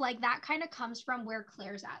if like that kind of comes from where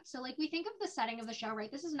Claire's at. So like we think of the setting of the show,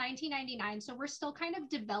 right? This is 1999, so we're still kind of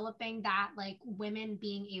developing that like women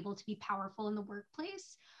being able to be powerful in the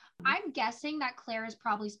workplace. I'm guessing that Claire is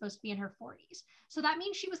probably supposed to be in her 40s. So that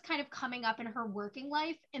means she was kind of coming up in her working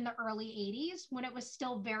life in the early 80s when it was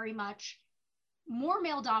still very much more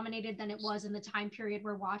male dominated than it was in the time period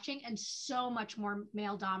we're watching, and so much more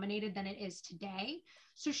male dominated than it is today.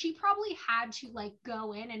 So she probably had to like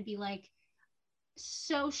go in and be like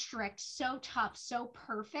so strict, so tough, so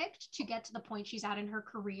perfect to get to the point she's at in her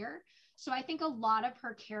career. So I think a lot of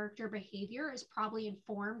her character behavior is probably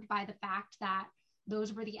informed by the fact that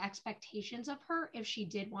those were the expectations of her if she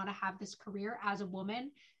did want to have this career as a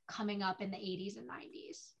woman coming up in the 80s and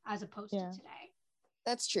 90s as opposed to today.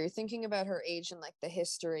 That's true. Thinking about her age and like the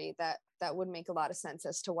history, that would make a lot of sense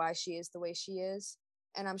as to why she is the way she is.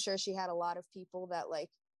 And I'm sure she had a lot of people that like,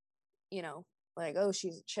 you know, like, oh,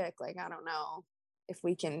 she's a chick, like, I don't know if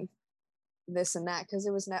we can this and that, because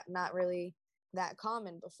it was not really that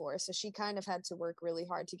common before. So she kind of had to work really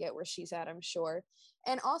hard to get where she's at, I'm sure.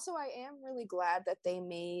 And also I am really glad that they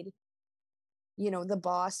made, you know, the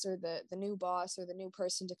boss or the new boss or the new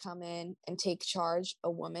person to come in and take charge a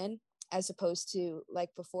woman, as opposed to like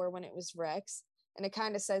before when it was Rex. And it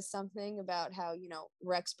kind of says something about how, you know,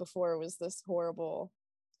 Rex before was this horrible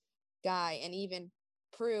guy. And even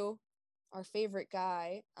Prue, our favorite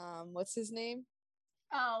guy, what's his name?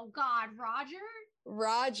 Oh God, Roger.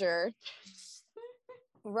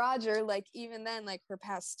 Roger, like even then, like her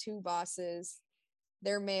past two bosses,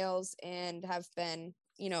 they're males and have been,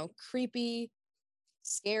 you know, creepy,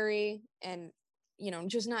 scary, and, you know,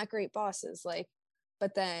 just not great bosses. Like,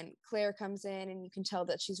 but then Claire comes in and you can tell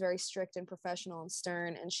that she's very strict and professional and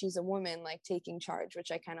stern, and she's a woman like taking charge,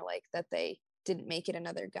 which I kind of like that they didn't make it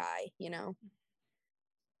another guy, you know.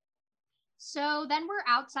 So then we're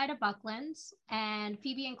outside of Buckland's, and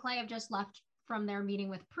Phoebe and Clay have just left from their meeting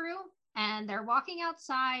with Prue, and they're walking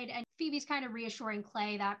outside, and Phoebe's kind of reassuring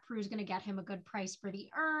Clay that Prue's going to get him a good price for the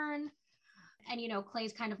urn. And, you know,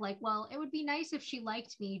 Clay's kind of like, well, it would be nice if she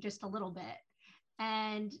liked me just a little bit.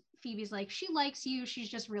 And Phoebe's like, she likes you. She's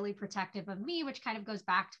just really protective of me, which kind of goes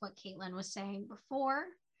back to what Caitlin was saying before.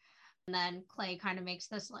 And then Clay kind of makes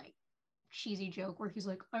this like cheesy joke where he's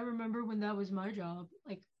like, I remember when that was my job.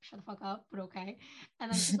 Like, shut the fuck up, but okay.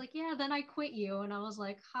 And then she's like, yeah, then I quit you. And I was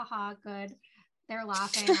like, haha, good. They're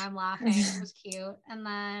laughing. I'm laughing. It was cute. And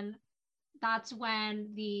then that's when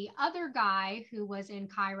the other guy who was in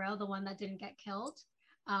Cairo, the one that didn't get killed,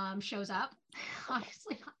 shows up.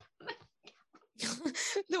 Obviously not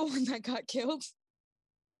The one that got killed.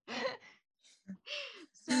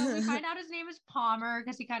 So we find out his name is Palmer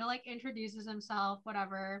because he kind of like introduces himself,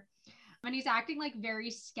 whatever. And he's acting like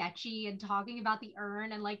very sketchy and talking about the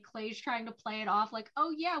urn, and like Clay's trying to play it off like,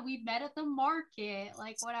 oh yeah, we met at the market,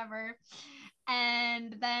 like whatever.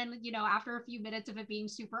 And then, you know, after a few minutes of it being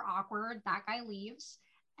super awkward, that guy leaves.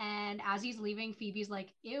 And as he's leaving, Phoebe's like,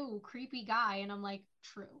 ew, creepy guy. And I'm like,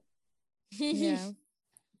 true. Yeah.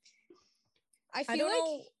 I feel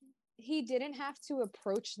like he didn't have to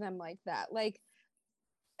approach them like that. Like,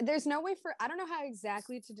 there's no way for, I don't know how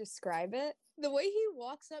exactly to describe it. The way he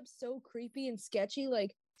walks up so creepy and sketchy,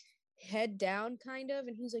 like head down kind of,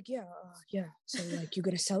 and he's like, yeah, yeah. So like, you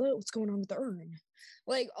gonna sell it? What's going on with the urn?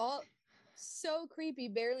 Like all so creepy,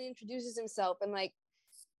 barely introduces himself. And like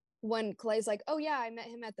when Clay's like, oh yeah, I met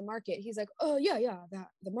him at the market. He's like, oh yeah, that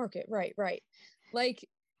the market. Right. Like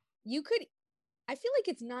you could, I feel like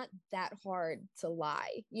it's not that hard to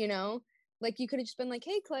lie, you know? Like you could have just been like,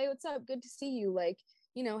 hey Clay, what's up? Good to see you. Like,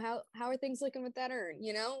 you know, how are things looking with that urn?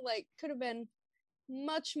 You know, like could have been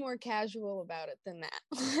much more casual about it than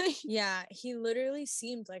that. Yeah, he literally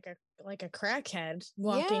seemed like a crackhead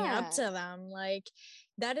walking up to them. Like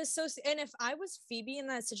that is so, and if I was Phoebe in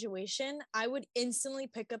that situation, I would instantly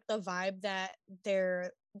pick up the vibe that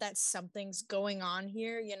that something's going on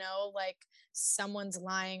here, you know, like someone's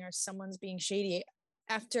lying or someone's being shady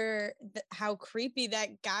after how creepy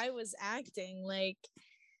that guy was acting. Like,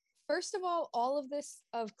 first of all of this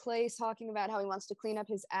of Clay talking about how he wants to clean up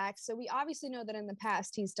his act. So we obviously know that in the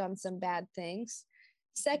past he's done some bad things.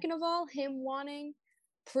 Second of all, him wanting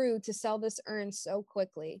Prue to sell this urn so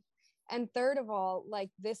quickly. And third of all, like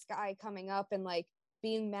this guy coming up and like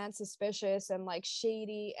being mad suspicious and like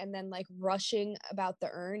shady and then like rushing about the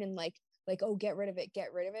urn and like oh get rid of it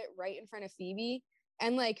right in front of Phoebe.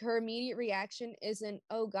 And like her immediate reaction isn't,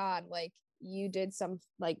 oh God, like you did some,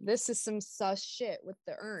 like this is some sus shit with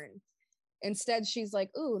the urn. Instead she's like,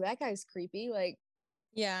 ooh, that guy's creepy. Like,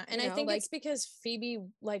 yeah, and I think like, it's because Phoebe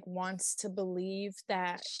like wants to believe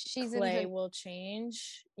that Clay will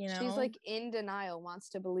change, you know? She's like in denial, wants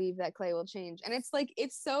to believe that Clay will change. And it's like,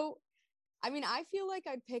 it's so, I mean, I feel like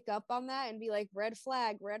I'd pick up on that and be like, red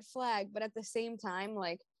flag. But at the same time,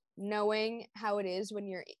 like knowing how it is when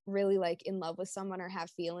you're really like in love with someone or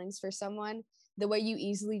have feelings for someone, the way you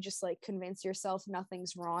easily just like convince yourself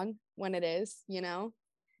nothing's wrong when it is, you know?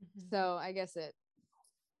 Mm-hmm. So I guess it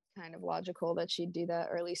kind of logical that she'd do that,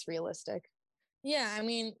 or at least realistic. Yeah, I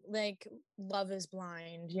mean, like love is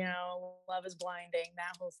blind, you know, love is blinding,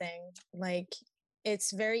 that whole thing. Like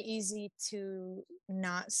it's very easy to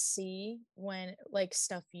not see when like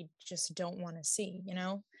stuff you just don't want to see, you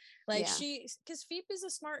know? Like because Phoebe's a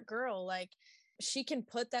smart girl, like she can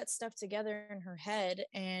put that stuff together in her head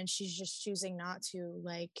and she's just choosing not to,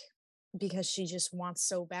 like because she just wants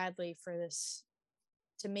so badly for this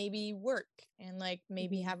to maybe work and like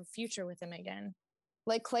maybe have a future with him again.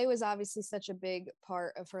 like Clay was obviously such a big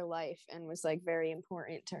part of her life and was like very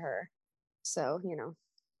important to her. So,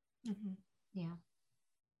 Mm-hmm. Yeah.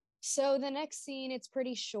 So the next scene, it's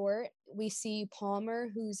pretty short. We see Palmer,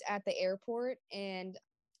 who's at the airport, and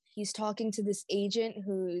he's talking to this agent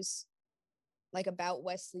who's like about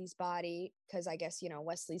Wesley's body, because I guess,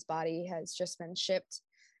 Wesley's body has just been shipped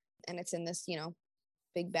and it's in this,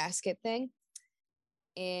 big basket thing.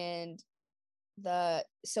 And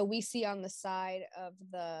so we see on the side of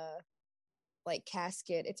the like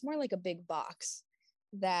casket, it's more like a big box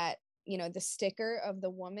that, the sticker of the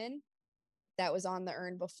woman that was on the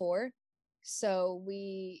urn before. So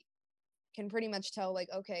we can pretty much tell, like,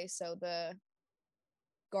 okay, so the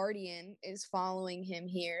guardian is following him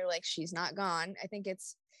here. Like, she's not gone.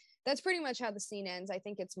 That's pretty much how the scene ends. I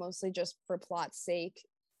think it's mostly just for plot's sake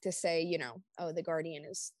to say, oh, the guardian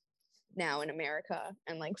is now in America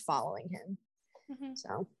and like following him. Mm-hmm.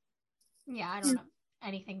 So, yeah, I don't have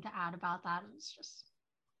anything to add about that. It's just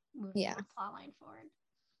moving the plot line forward.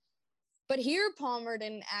 But here, Palmer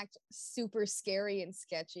didn't act super scary and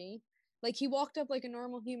sketchy. Like, he walked up like a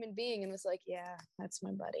normal human being and was like, yeah, that's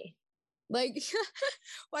my buddy. Like,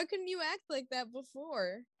 why couldn't you act like that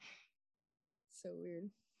before? So weird.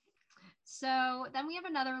 So then we have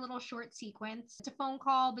another little short sequence. It's a phone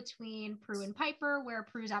call between Prue and Piper, where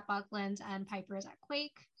Prue's at Buckland's and Piper is at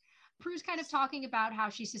Quake. Prue's kind of talking about how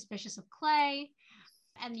she's suspicious of Clay.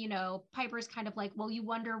 And, Piper's kind of like, well, you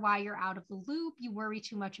wonder why you're out of the loop. You worry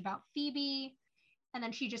too much about Phoebe. And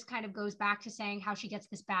then she just kind of goes back to saying how she gets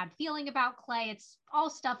this bad feeling about Clay. It's all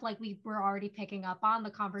stuff like we were already picking up on.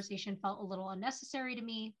 The conversation felt a little unnecessary to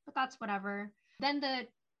me, but that's whatever. Then the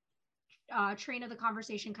train of the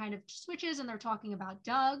conversation kind of switches and they're talking about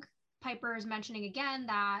Doug. Piper is mentioning again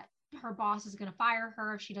that her boss is going to fire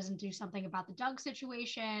her if she doesn't do something about the Doug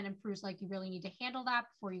situation. And Prue's like, you really need to handle that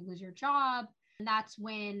before you lose your job. And that's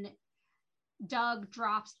when Doug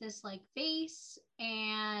drops this like vase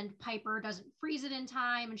and Piper doesn't freeze it in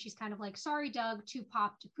time. And she's kind of like, sorry, Doug, too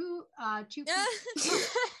pop to poo.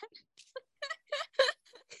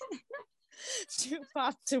 Too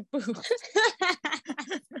pop to poo.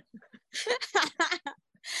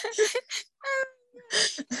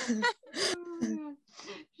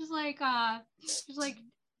 She's like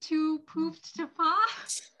too pooped to pop.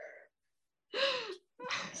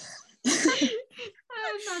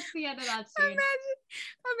 And that's the end of that scene.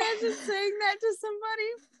 Imagine saying that to somebody.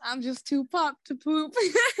 I'm just too popped to poop.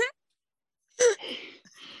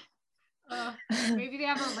 Maybe they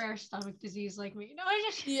have a rare stomach disease like me. No, I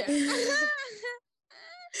just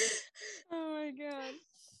Oh my god.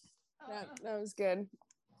 That was good.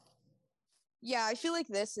 Yeah, I feel like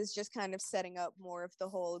this is just kind of setting up more of the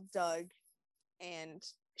whole Doug and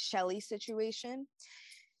Shelley situation.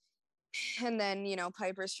 And then,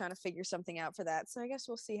 Piper's trying to figure something out for that. So I guess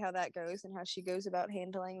we'll see how that goes and how she goes about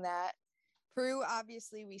handling that. Prue,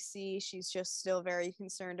 obviously, we see she's just still very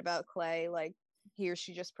concerned about Clay. Like, here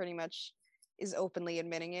she just pretty much is openly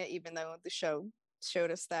admitting it, even though the show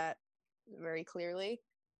showed us that very clearly.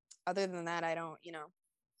 Other than that, I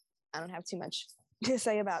don't have too much to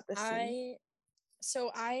say about this scene.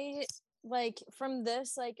 I like from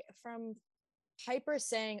this, like from Piper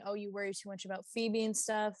saying, oh, you worry too much about Phoebe and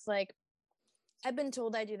stuff. Like, I've been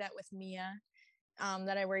told I do that with Mia,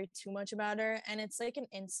 that I worry too much about her. And it's like an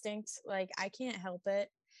instinct. Like, I can't help it.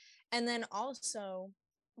 And then also,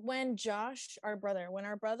 when our brother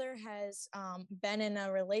has been in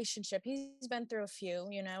a relationship, he's been through a few,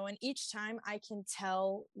 and each time I can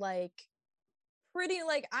tell, like,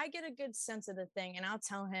 I get a good sense of the thing, and I'll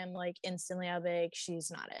tell him, like, instantly, I'll be like,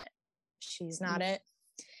 she's not it.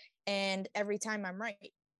 And every time I'm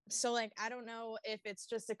right. So, like, I don't know if it's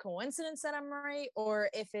just a coincidence that I'm right, or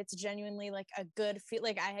if it's genuinely like a good feel.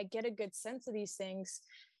 Like, I get a good sense of these things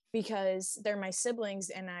because they're my siblings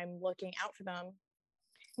and I'm looking out for them.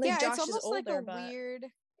 Like, yeah, Josh it's almost is older,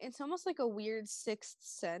 it's almost like a weird sixth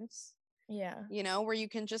sense. Yeah. Where you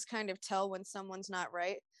can just kind of tell when someone's not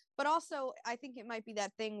right. But also, I think it might be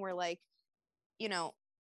that thing where, like,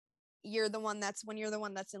 you're the one that's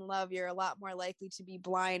in love, you're a lot more likely to be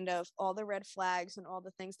blind of all the red flags and all the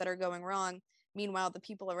things that are going wrong. Meanwhile, the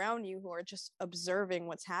people around you who are just observing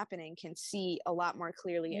what's happening can see a lot more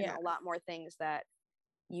clearly and a lot more things that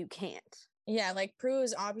you can't. Yeah, like Prue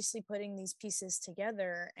is obviously putting these pieces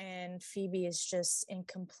together and Phoebe is just in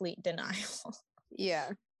complete denial. Yeah.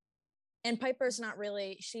 And Piper's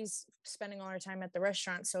she's spending all her time at the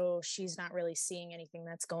restaurant, so she's not really seeing anything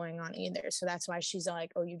that's going on either. So that's why she's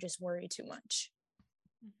like, oh, you just worry too much.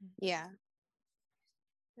 Yeah.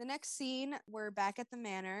 The next scene, we're back at the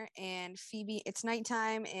manor, and Phoebe, it's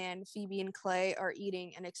nighttime, and Phoebe and Clay are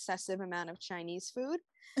eating an excessive amount of Chinese food.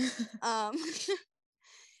 Um,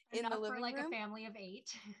 in Enough the for living like room. a family of 8.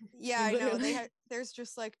 Yeah, I know. Literally. There's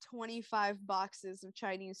just like 25 boxes of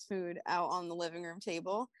Chinese food out on the living room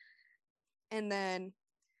table. And then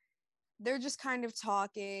they're just kind of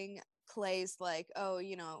talking. Clay's like, "Oh,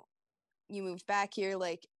 you moved back here,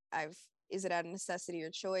 like is it out of necessity or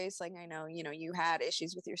choice? Like, I know, you had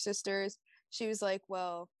issues with your sisters." She was like,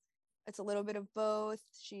 "Well, it's a little bit of both."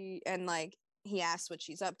 He asked what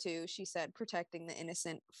she's up to. She said protecting the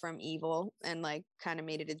innocent from evil, and like kind of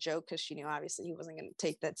made it a joke because she knew obviously he wasn't going to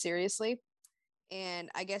take that seriously. And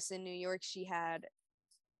I guess in New York she had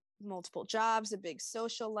multiple jobs, a big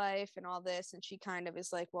social life, and all this. And she kind of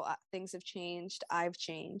is like, "Well, things have changed. I've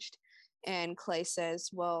changed." And Clay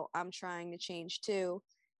says, "Well, I'm trying to change too.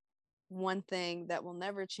 One thing that will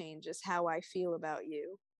never change is how I feel about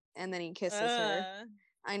you." And then he kisses her.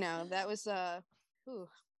 I know that was ooh,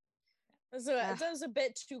 So that was a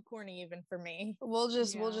bit too corny even for me. we'll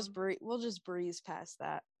just breeze past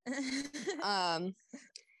that.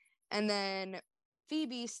 And then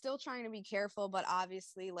Phoebe, still trying to be careful, but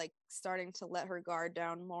obviously like starting to let her guard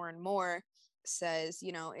down more and more, says,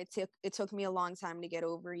 it took me a long time to get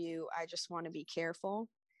over you. I just want to be careful.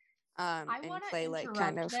 I And want Clay to like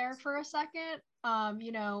kind interrupt of there for a second.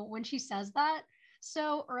 When she says that,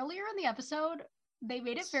 so earlier in the episode, they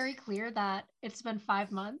made it very clear that it's been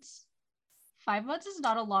 5 months. 5 months is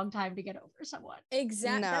not a long time to get over someone.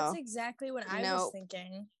 That's exactly what I was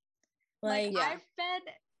thinking. Like yeah.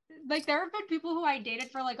 There have been people who I dated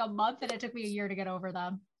for like a month and it took me a year to get over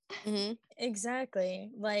them. Mm-hmm.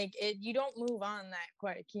 Exactly. Like you don't move on that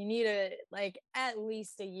quick. You need at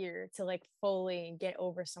least a year to like fully get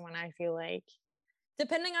over someone. I feel like,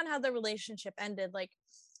 depending on how the relationship ended, like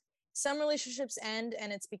some relationships end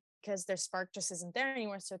and it's because their spark just isn't there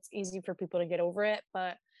anymore, so it's easy for people to get over it.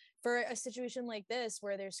 But for a situation like this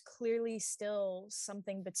where there's clearly still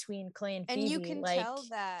something between Clay and Phoebe, you can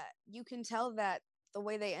tell that the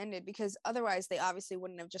way they ended, because otherwise they obviously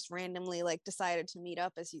wouldn't have just randomly like decided to meet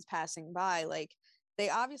up as he's passing by. Like they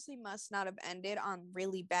obviously must not have ended on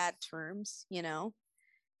really bad terms,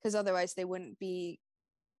 because otherwise they wouldn't be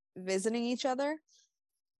visiting each other.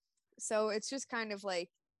 So it's just kind of like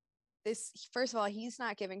this. First of all, he's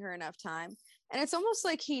not giving her enough time, and it's almost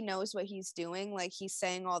like he knows what he's doing. Like he's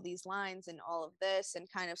saying all these lines and all of this and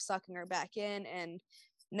kind of sucking her back in, and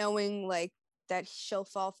knowing like that she'll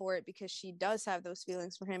fall for it because she does have those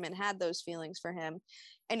feelings for him and had those feelings for him.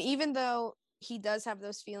 And even though he does have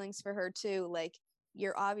those feelings for her too, like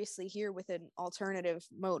you're obviously here with an alternative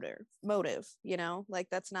motive, like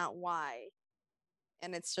that's not why.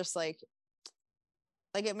 And it's just like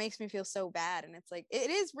it makes me feel so bad. And it's like, it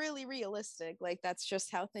is really realistic. Like that's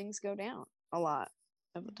just how things go down a lot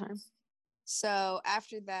of the time. So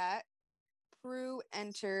after that, Prue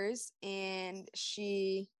enters and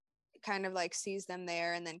she kind of like sees them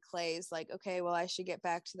there, and then Clay's like, "Okay, well, I should get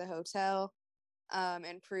back to the hotel."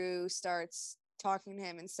 And Prue starts talking to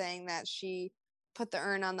him and saying that she put the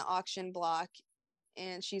urn on the auction block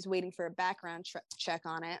and she's waiting for a background check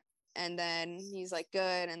on it. And then he's like,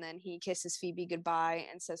 "Good." And then he kisses Phoebe goodbye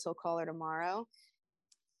and says he'll call her tomorrow.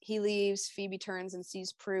 He leaves. Phoebe turns and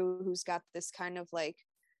sees Prue, who's got this kind of like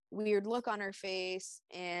weird look on her face,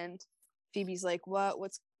 and Phoebe's like,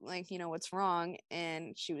 what's what's wrong?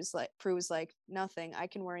 And Prue was like, "Nothing. I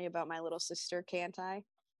can worry about my little sister, can't I?"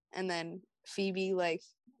 And then Phoebe like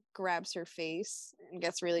grabs her face and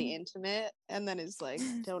gets really intimate, and then is like,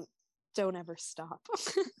 don't ever stop.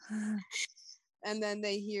 And then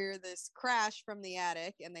they hear this crash from the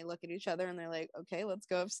attic and they look at each other and they're like, "Okay, let's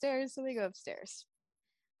go upstairs." So they go upstairs.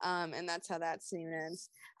 And that's how that scene ends.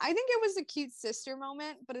 I think it was a cute sister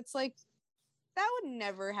moment, but it's like, that would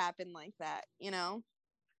never happen like that,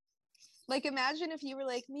 Like, imagine if you were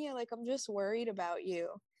like, "Mia, like, I'm just worried about you."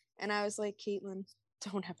 And I was like, "Caitlin,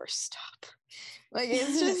 don't ever stop." Like,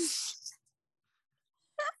 it's just...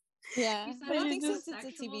 Yeah, but I think since it's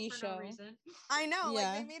a TV show. No I know,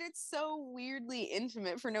 like, they made it so weirdly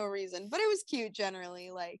intimate for no reason, but it was cute generally.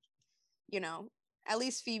 Like, at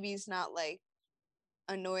least Phoebe's not, like,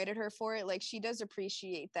 annoyed at her for it. Like, she does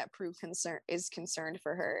appreciate that Prue is concerned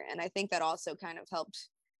for her, and I think that also kind of helped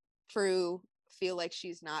Prue feel like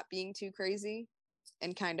she's not being too crazy,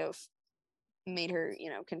 and kind of made her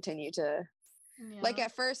continue to like,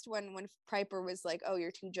 at first when Piper was like, "Oh, you're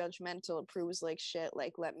too judgmental," Prue was like, "Shit,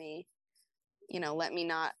 like let me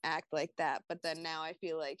not act like that." But then now I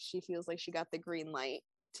feel like she feels like she got the green light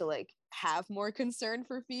to like have more concern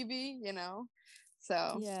for Phoebe,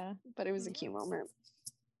 so yeah. But it was a cute moment.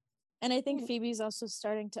 And I think Phoebe's also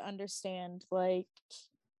starting to understand, like,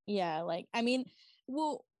 yeah, like,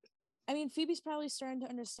 Phoebe's probably starting to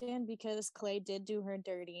understand because Clay did do her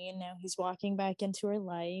dirty and now he's walking back into her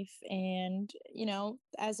life. And,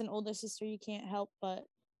 as an older sister, you can't help but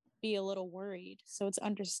be a little worried. So it's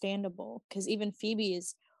understandable because even Phoebe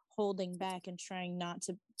is holding back and trying not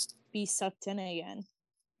to be sucked in again.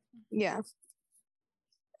 Yeah.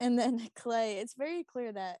 And then Clay, it's very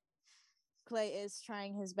clear that Clay is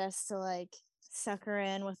trying his best to like suck her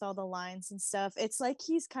in with all the lines and stuff. It's like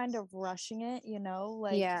he's kind of rushing it,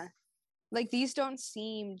 like yeah. Like these don't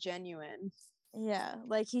seem genuine. Yeah,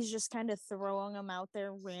 like he's just kind of throwing them out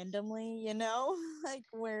there randomly, like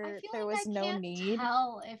where there was no can't need.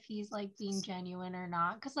 Tell if he's like being genuine or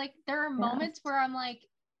not, because like there are moments where I'm like,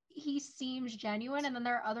 he seems genuine, and then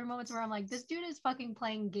there are other moments where I'm like, this dude is fucking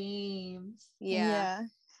playing games. Yeah.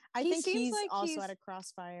 I think he's like also at a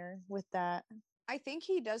crossfire with that. I think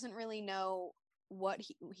he doesn't really know what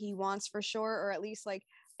he wants for sure, or at least like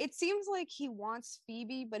it seems like he wants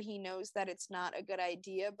Phoebe, but he knows that it's not a good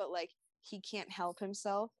idea, but like he can't help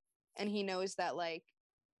himself, and he knows that like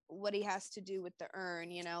what he has to do with the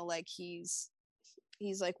urn, like he's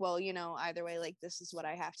like, well, either way, like this is what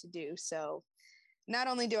I have to do. So not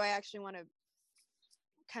only do I actually want to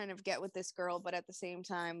kind of get with this girl, but at the same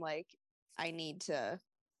time, like I need to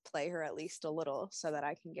play her at least a little so that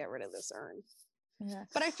I can get rid of this urn. Yeah.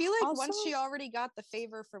 But I feel like also, once she already got the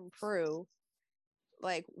favor from Prue,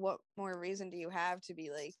 like what more reason do you have to be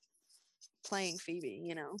like playing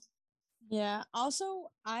Phoebe, Yeah.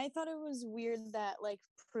 Also, I thought it was weird that like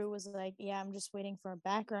Prue was like, yeah, I'm just waiting for a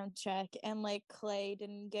background check, and like Clay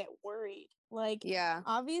didn't get worried. Like, yeah,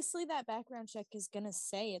 obviously that background check is gonna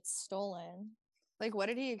say it's stolen. Like, what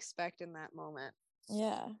did he expect in that moment?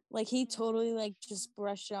 Yeah, like he totally like just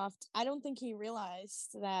brushed off. I don't think he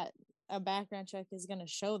realized that a background check is gonna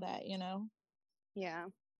show that, Yeah.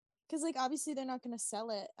 Because like obviously they're not gonna sell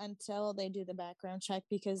it until they do the background check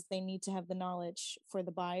because they need to have the knowledge for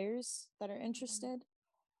the buyers that are interested.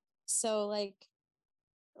 So like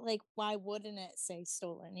why wouldn't it say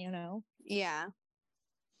stolen, Yeah.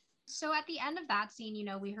 So at the end of that scene,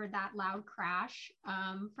 we heard that loud crash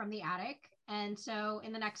from the attic. And so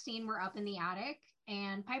in the next scene, we're up in the attic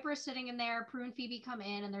and Piper is sitting in there. Prue and Phoebe come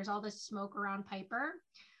in and there's all this smoke around Piper.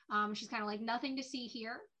 She's kind of like, nothing to see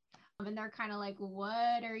here. And they're kind of like,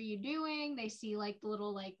 what are you doing? They see like the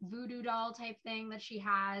little like voodoo doll type thing that she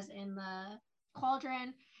has in the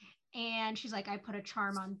cauldron. And she's like, I put a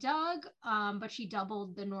charm on Doug, but she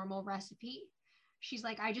doubled the normal recipe. She's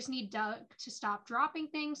like, I just need Doug to stop dropping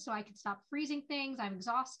things so I can stop freezing things. I'm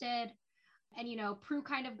exhausted. And, Prue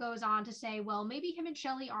kind of goes on to say, well, maybe him and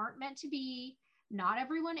Shelly aren't meant to be. Not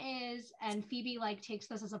everyone is. And Phoebe like takes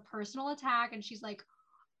this as a personal attack. And she's like,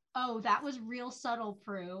 oh, that was real subtle,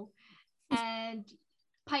 Prue. And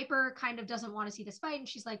Piper kind of doesn't want to see this fight. And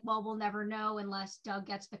she's like, well, we'll never know unless Doug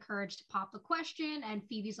gets the courage to pop the question. And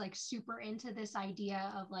Phoebe's like super into this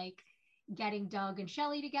idea of like getting Doug and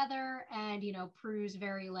Shelly together. And, Prue's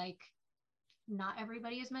very like, not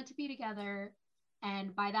everybody is meant to be together.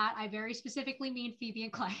 And by that, I very specifically mean Phoebe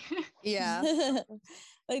and Clay. Yeah.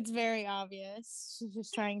 It's very obvious. She's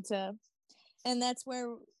just trying to. And that's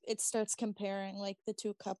where it starts comparing like the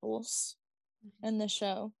two couples in the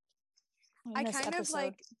show. I kind of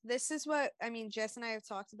like, this is what, I mean, Jess and I have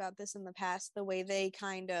talked about this in the past, the way they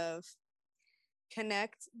kind of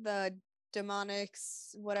connect the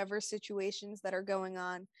demonics, whatever situations that are going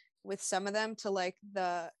on with some of them to like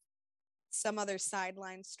some other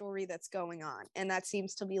sideline story that's going on. And that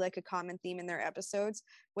seems to be like a common theme in their episodes,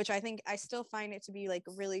 which I still find it to be like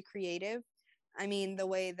really creative. I mean, the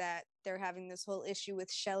way that they're having this whole issue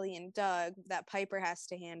with Shelly and Doug that Piper has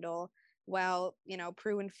to handle, while,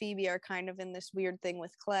 Prue and Phoebe are kind of in this weird thing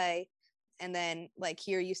with Clay. And then like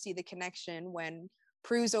here you see the connection when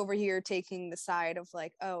Prue's over here taking the side of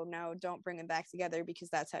like, oh no, don't bring them back together because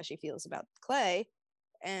that's how she feels about Clay.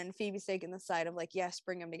 And Phoebe's taking the side of like, yes,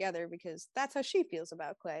 bring them together because that's how she feels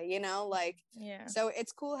about Clay, like, yeah. So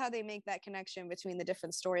it's cool how they make that connection between the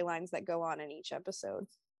different storylines that go on in each episode.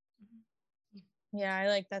 Yeah, I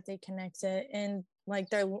like that they connect it, and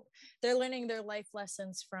like they're learning their life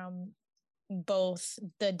lessons from both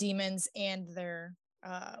the demons and their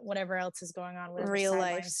whatever else is going on with real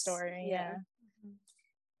life story. Yeah.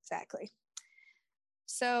 Exactly.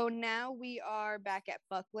 So now we are back at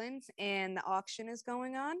Buckland's and the auction is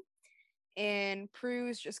going on. And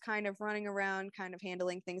Prue's just kind of running around, kind of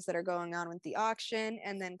handling things that are going on with the auction.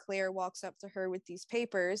 And then Claire walks up to her with these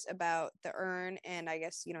papers about the urn and I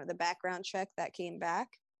guess, the background check that came back.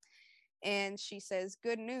 And she says,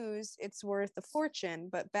 good news, it's worth a fortune,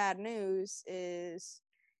 but bad news is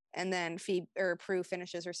And then Prue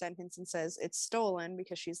finishes her sentence and says it's stolen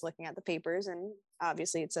because she's looking at the papers, and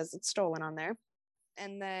obviously it says it's stolen on there.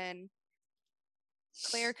 And then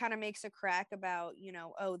Claire kind of makes a crack about,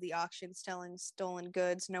 oh, the auction's telling stolen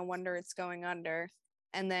goods. No wonder it's going under.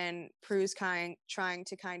 And then Prue's trying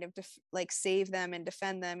to kind of save them and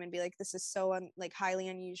defend them and be like, this is so highly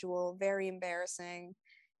unusual, very embarrassing.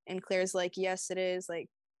 And Claire's like, yes, it is. Like,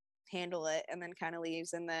 handle it. And then kind of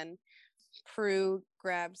leaves. And then Prue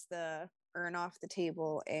grabs the urn off the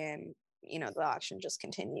table, and the auction just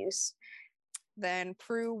continues. Then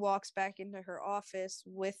Prue walks back into her office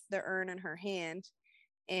with the urn in her hand,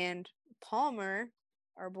 and Palmer,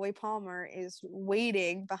 our boy Palmer, is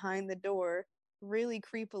waiting behind the door really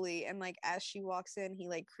creepily, and as she walks in, he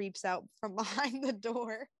creeps out from behind the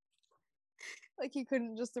door. He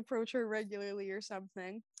couldn't just approach her regularly or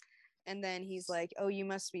something. And then he's like, oh, you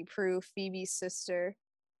must be Prue, Phoebe's sister.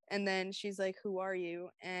 And then she's like, who are you?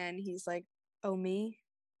 And he's like, oh, me?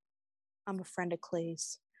 I'm a friend of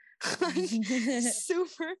Clay's.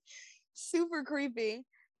 Super, super creepy.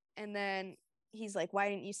 And then he's like, why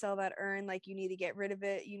didn't you sell that urn? You need to get rid of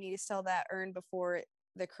it. You need to sell that urn before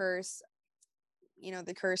the curse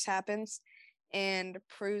happens. And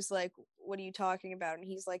Prue's like, what are you talking about? And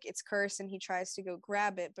he's like, it's cursed. And he tries to go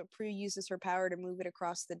grab it, but Prue uses her power to move it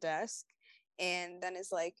across the desk, and then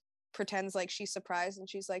is pretends like she's surprised, and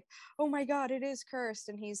she's like, oh my god, it is cursed.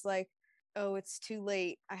 And he's like, oh, it's too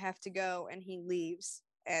late, I have to go. And he leaves,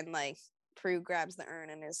 and Prue grabs the urn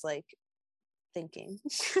and is thinking.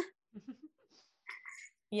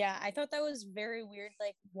 Yeah, I thought that was very weird,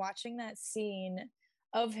 watching that scene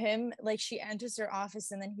of him, she enters her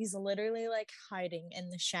office and then he's literally hiding in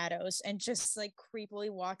the shadows and just creepily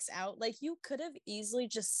walks out. You could have easily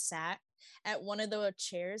just sat at one of the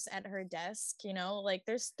chairs at her desk,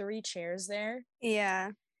 there's 3 chairs there.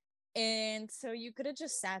 Yeah. And so you could have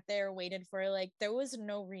just sat there, waited for there was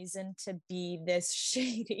no reason to be this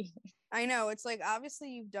shady. I know, it's obviously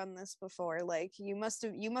you've done this before. You must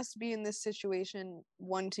be in this situation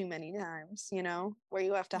one too many times, where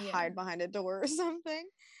you have to hide behind a door or something.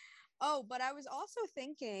 Oh, but I was also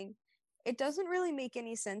thinking, it doesn't really make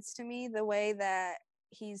any sense to me the way that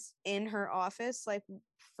he's in her office.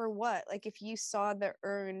 For what? If you saw the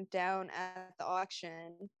urn down at the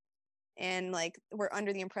auction and we're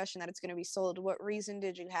under the impression that it's going to be sold, what reason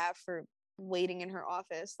did you have for waiting in her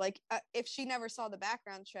office? If she never saw the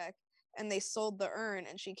background check and they sold the urn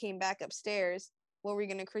and she came back upstairs, what were we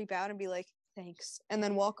going to creep out and be like, thanks, and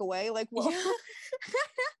then walk away? What? What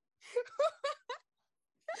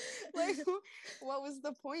was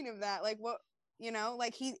the point of that? What,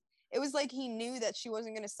 it was he knew that she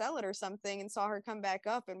wasn't going to sell it or something, and saw her come back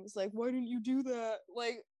up and was like, why didn't you do that?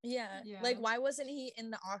 Yeah. Why wasn't he in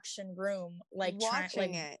the auction room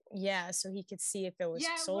watching it? Yeah, so he could see if it was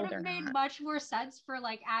sold or not. It would have made much more sense for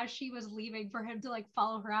as she was leaving, for him to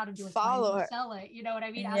follow her out and be like, follow her, sell it, you know what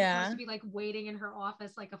I mean? As opposed to be waiting in her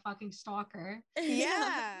office like a fucking stalker.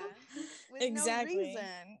 Yeah. With exactly. no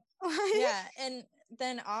reason. Yeah, and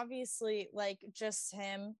then obviously just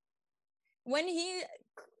him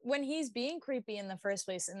when he's being creepy in the first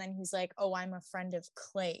place, and then he's like, oh, I'm a friend of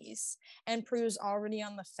Clay's, and Prue's already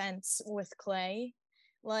on the fence with Clay.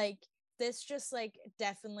 This just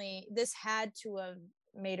definitely, this had to have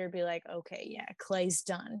made her be like, okay, yeah, Clay's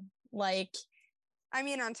done. I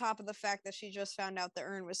mean, on top of the fact that she just found out the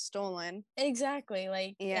urn was stolen.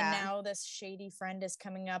 Exactly. And now this shady friend is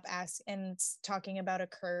coming up and talking about a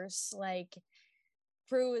curse.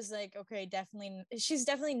 Prue is okay, definitely, she's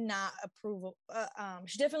definitely not approval.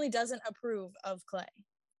 She definitely doesn't approve of Clay.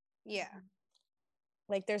 Yeah.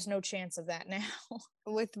 There's no chance of that now.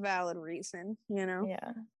 With valid reason,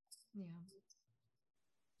 Yeah.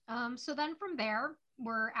 So then from there,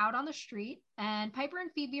 we're out on the street, and Piper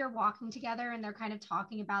and Phoebe are walking together, and they're kind of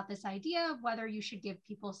talking about this idea of whether you should give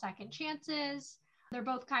people second chances. They're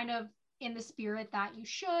both kind of in the spirit that you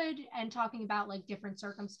should, and talking about different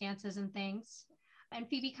circumstances and things. And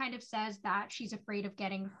Phoebe kind of says that she's afraid of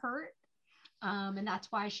getting hurt. And that's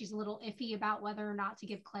why she's a little iffy about whether or not to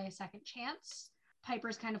give Clay a second chance.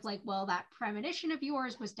 Piper's kind of like, well, that premonition of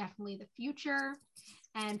yours was definitely the future.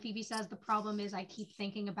 And Phoebe says, the problem is I keep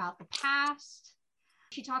thinking about the past.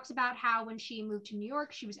 She talks about how when she moved to New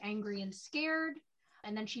York, she was angry and scared.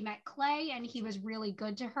 And then she met Clay, and he was really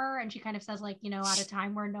good to her. And she kind of says, at a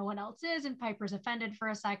time where no one else is. And Piper's offended for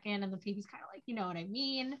a second. And then Phoebe's kind of like, you know what I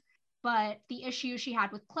mean? But the issue she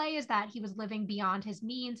had with Clay is that he was living beyond his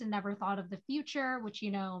means and never thought of the future, which,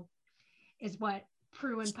 is what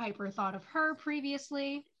Prue and Piper thought of her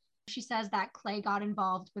previously. She says that Clay got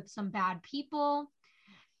involved with some bad people,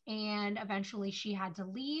 and eventually she had to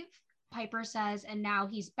leave. Piper says, and now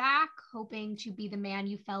he's back, hoping to be the man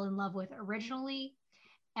you fell in love with originally.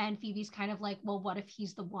 And Phoebe's kind of like, well, what if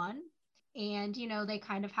he's the one? And, they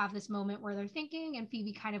kind of have this moment where they're thinking, and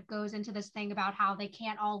Phoebe kind of goes into this thing about how they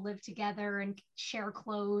can't all live together and share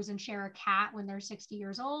clothes and share a cat when they're 60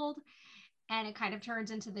 years old. And it kind of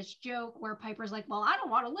turns into this joke where Piper's like, well, I don't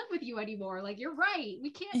want to live with you anymore. Like, you're right.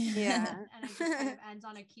 We can't do Yeah. that. And it just kind of ends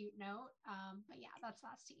on a cute note. But yeah, that's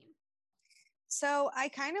that scene. So I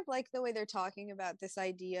kind of like the way they're talking about this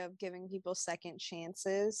idea of giving people second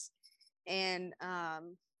chances and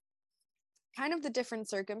kind of the different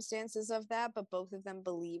circumstances of that, but both of them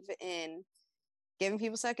believe in giving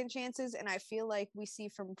people second chances. And I feel like we see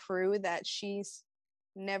from Prue that she's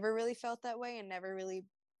never really felt that way and never really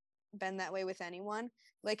been that way with anyone,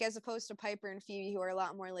 like as opposed to Piper and Phoebe, who are a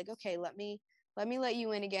lot more like, okay, let me let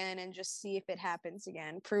you in again and just see if it happens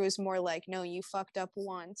again. Prue is more like, no, you fucked up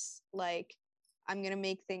once, like I'm gonna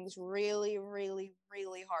make things really really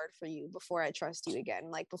really hard for you before I trust you again,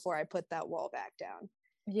 like before I put that wall back down.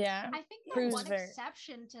 Yeah, I think the Prue's one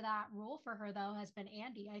exception to that rule for her though has been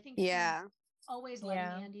Andy. I think she's always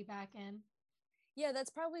letting Andy back in. Yeah, that's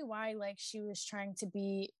probably why like she was trying to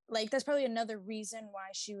be like, that's probably another reason why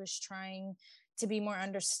she was trying to be more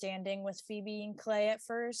understanding with Phoebe and Clay at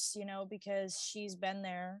first, because she's been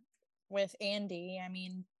there with Andy. I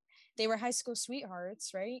mean, they were high school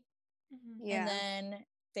sweethearts, right? Mm-hmm. Yeah. And then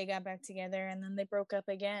they got back together and then they broke up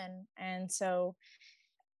again. And so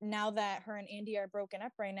now that her and Andy are broken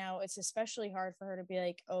up right now, it's especially hard for her to be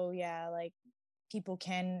like, oh yeah, like people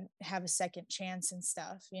can have a second chance and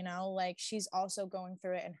stuff, like she's also going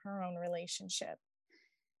through it in her own relationship.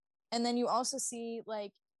 And then you also see,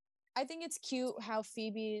 like, I think it's cute how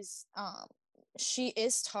Phoebe's she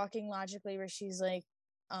is talking logically, where she's like,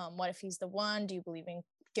 what if he's the one? Do you believe in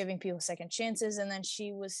giving people second chances? And then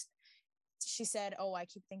she said, oh, I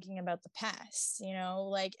keep thinking about the past,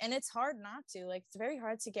 like, and it's hard not to, like, it's very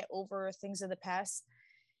hard to get over things of the past,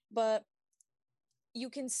 but you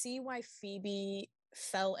can see why Phoebe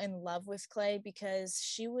fell in love with Clay, because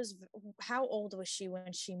how old was she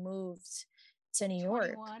when she moved to New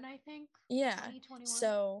York? 21, I think. Yeah. 2021.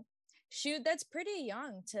 So that's pretty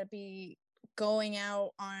young to be going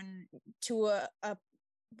out on to a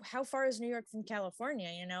how far is New York from California,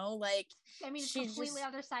 like, I mean, it's completely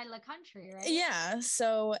other side of the country, right? Yeah,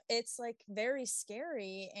 so it's like very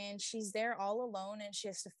scary, and she's there all alone and she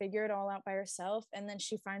has to figure it all out by herself, and then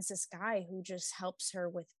she finds this guy who just helps her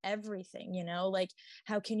with everything, like,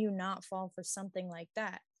 how can you not fall for something like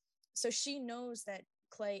that? So she knows that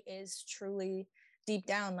Clay is truly deep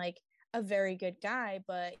down like a very good guy,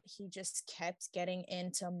 but he just kept getting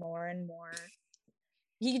into more and more.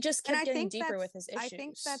 He just kept getting deeper with his issues. I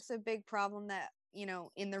think that's a big problem that,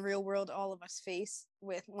 in the real world, all of us face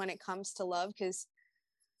with when it comes to love. Because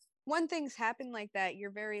when things happen like that,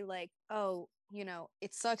 you're very like, oh,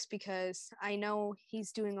 it sucks because I know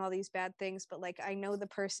he's doing all these bad things, but like, I know the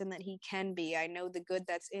person that he can be. I know the good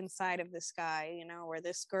that's inside of this guy, or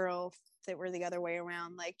this girl, that were the other way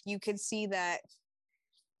around. Like, you could see that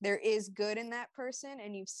there is good in that person,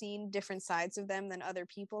 and you've seen different sides of them than other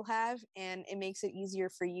people have, and it makes it easier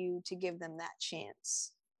for you to give them that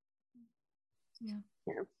chance. Yeah.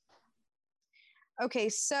 Okay,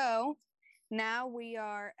 so now we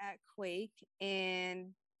are at Quake, and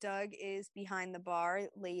Doug is behind the bar.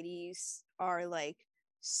 Ladies are like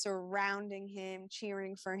surrounding him,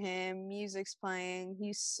 cheering for him, music's playing.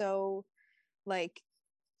 He's so like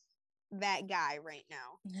that guy right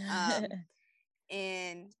now.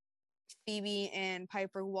 And Phoebe and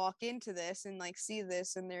Piper walk into this and like see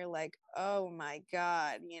this, and they're like, oh my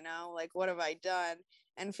god, like, what have I done?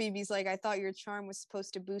 And Phoebe's like, I thought your charm was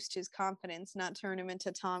supposed to boost his confidence, not turn him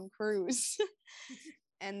into Tom Cruise.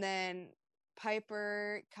 And then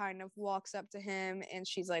Piper kind of walks up to him and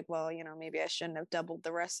she's like, well, maybe I shouldn't have doubled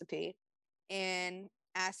the recipe, and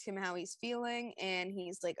asks him how he's feeling, and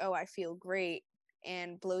he's like, oh, I feel great,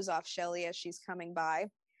 and blows off Shelly as she's coming by.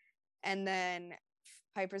 And then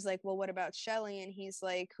Piper's like, well, what about Shelly? And he's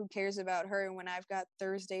like, who cares about her when I've got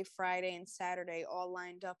Thursday, Friday, and Saturday all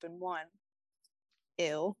lined up in one?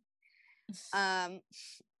 Ew. And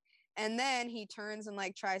then he turns and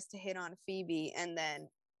like tries to hit on Phoebe, and then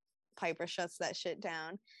Piper shuts that shit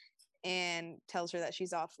down and tells him that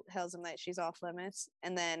she's off limits.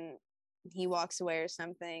 And then he walks away or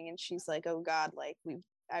something, and she's like, oh god, like,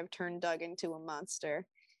 I've turned Doug into a monster.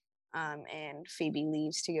 And Phoebe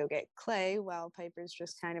leaves to go get Clay, while Piper's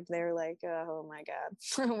just kind of there like, oh my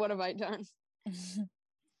god, what have I done?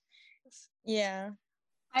 Yeah.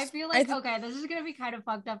 I feel like, okay, this is gonna be kind of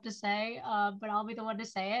fucked up to say, but I'll be the one to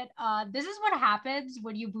say it. This is what happens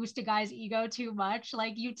when you boost a guy's ego too much.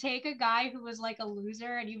 Like, you take a guy who was like a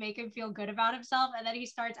loser and you make him feel good about himself, and then he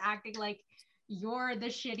starts acting like you're the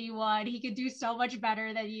shitty one. He could do so much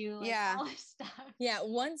better than you. Like, all this stuff. Yeah,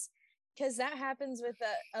 once, because that happens with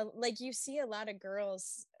like, you see a lot of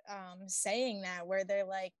girls saying that, where they're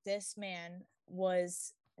like, this man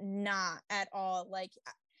was not at all like,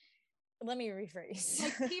 let me rephrase.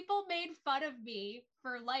 Like, people made fun of me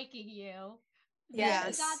for liking you.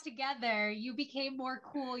 Yes. We got together, you became more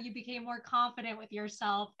cool, you became more confident with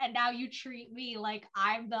yourself, and now you treat me like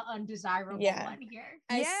I'm the undesirable one here.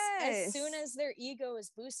 As soon as their ego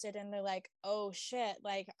is boosted and they're like, oh shit,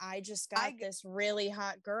 like I just got this really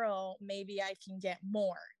hot girl, maybe I can get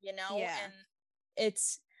more, you know? Yeah. And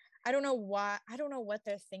it's, I don't know what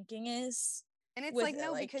their thinking is. And it's like,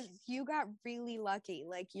 no, because you got really lucky.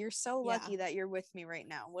 Like, you're so lucky that you're with me right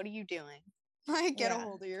now. What are you doing? Like, get a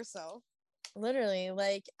hold of yourself. Literally,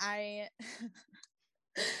 like, I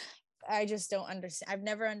just don't understand. I've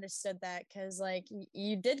never understood that, because like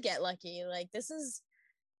you did get lucky. Like, this is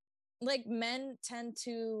like, men tend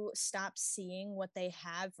to stop seeing what they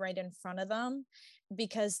have right in front of them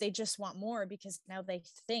because they just want more, because now they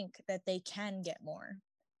think that they can get more.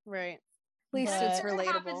 Right. At least it's relatable. It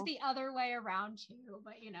happens the other way around too,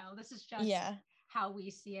 but you know, this is just how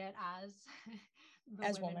we see it as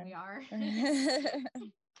the women we are.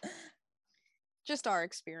 Just our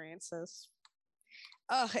experiences.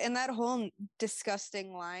 Ugh, and that whole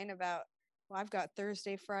disgusting line about, well, I've got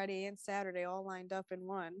Thursday, Friday, and Saturday all lined up in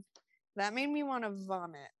one. That made me want to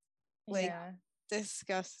vomit. Like,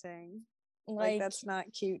 disgusting. Like, that's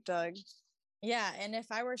not cute, Doug. Yeah, and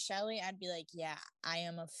if I were Shelly, I'd be like, yeah, I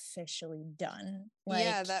am officially done. Like,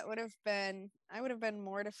 yeah, I would have been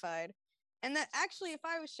mortified. And that actually, if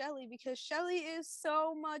I was Shelly, because Shelly is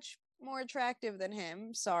so much more attractive than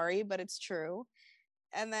him, sorry, but it's true.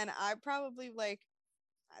 And then I probably, like,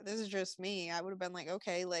 this is just me, I would have been like,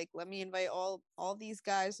 okay, like, let me invite all these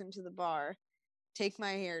guys into the bar, take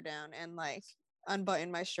my hair down, and like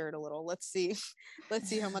unbutton my shirt a little. Let's see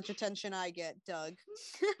how much attention I get, Doug.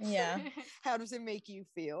 Yeah. How does it make you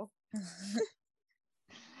feel? And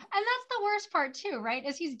that's the worst part too, right?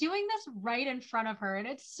 Is he's doing this right in front of her, and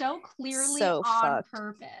it's so clearly on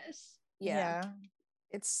purpose. Yeah.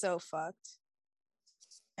 It's so fucked.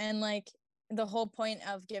 And like, the whole point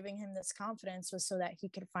of giving him this confidence was so that he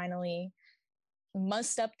could finally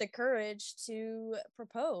muster up the courage to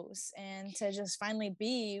propose and to just finally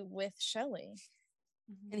be with Shelly.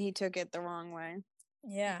 And he took it the wrong way.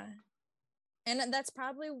 Yeah. And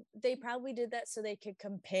they probably did that so they could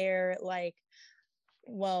compare, like,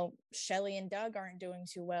 well, Shelly and Doug aren't doing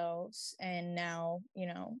too well, and now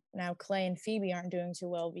Clay and Phoebe aren't doing too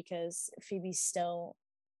well because Phoebe's still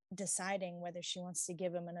deciding whether she wants to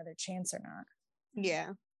give him another chance or not. Yeah.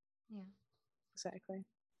 Exactly.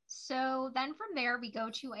 So then from there we go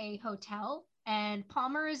to a hotel, and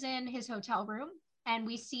Palmer is in his hotel room, and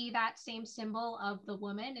we see that same symbol of the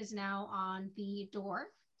woman is now on the door.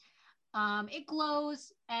 It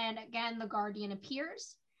glows, and again the Guardian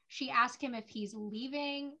appears. She asks him if he's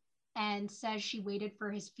leaving, and says she waited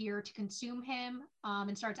for his fear to consume him,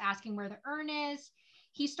 and starts asking where the urn is.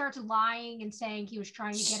 He starts lying and saying he was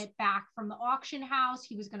trying to get it back from the auction house.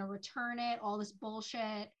 He was going to return it, all this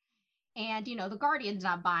bullshit. And, you know, the Guardian's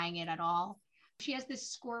not buying it at all. She has this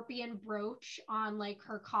scorpion brooch on like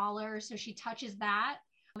her collar. So she touches that.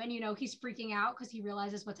 And, you know, he's freaking out because he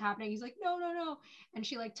realizes what's happening. He's like, no, no, no. And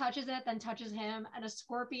she like touches it, then touches him, and a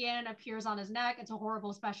scorpion appears on his neck. It's a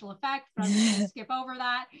horrible special effect, but I'm just going to skip over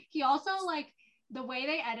that. He also, like, the way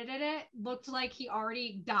they edited it looked like he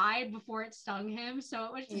already died before it stung him. So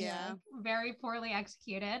it was just like, very poorly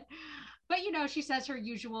executed. But, you know, she says her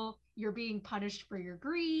usual, you're being punished for your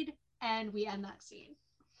greed. And we end that scene.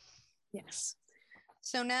 Yes.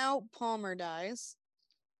 So now Palmer dies.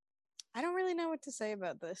 I don't really know what to say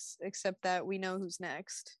about this, except that we know who's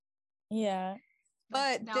next. Yeah.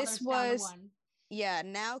 But this was,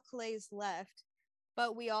 now Clay's left.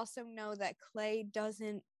 But we also know that Clay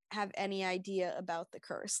doesn't have any idea about the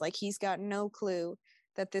curse. Like, he's got no clue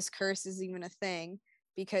that this curse is even a thing,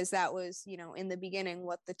 because that was, you know, in the beginning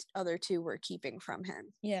what the other two were keeping from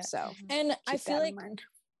him. Yeah. So, and I feel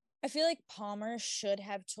like Palmer should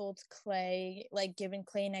have told Clay, like, given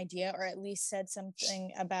Clay an idea, or at least said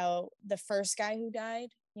something about the first guy who died,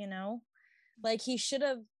 you know? Like, he should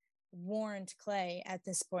have warned Clay at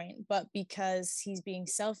this point, but because he's being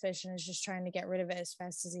selfish and is just trying to get rid of it as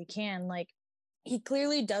fast as he can, like, he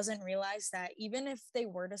clearly doesn't realize that even if they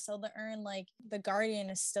were to sell the urn, like, the Guardian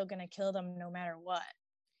is still going to kill them no matter what.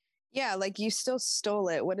 Yeah, like you still stole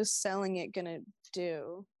it. What is selling it gonna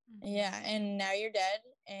do? Yeah, and now you're dead,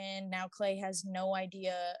 and now Clay has no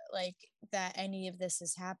idea like that any of this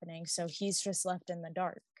is happening, so he's just left in the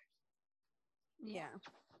dark. Yeah.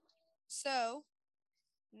 So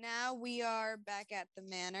now we are back at the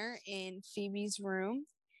manor in Phoebe's room,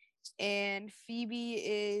 and Phoebe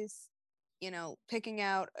is, picking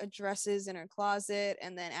out dresses in her closet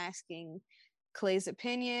and then asking Clay's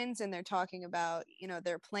opinions, and they're talking about,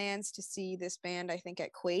 their plans to see this band, I think,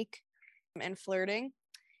 at Quake, and flirting.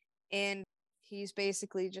 And he's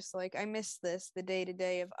basically just like, I miss this, the day to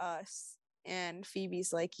day of us. And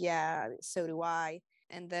Phoebe's like, yeah, so do I.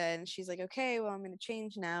 And then she's like, okay, well, I'm going to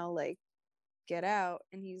change now. Like, get out.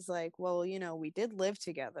 And he's like, well, we did live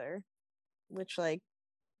together, which, like,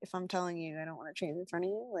 if I'm telling you I don't want to change in front of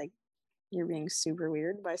you, like, you're being super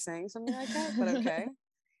weird by saying something like that, but okay.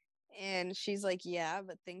 And she's like, yeah,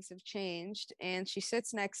 but things have changed. And she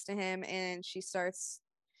sits next to him and she starts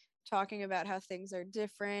talking about how things are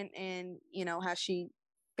different, and how she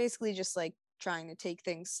basically just like trying to take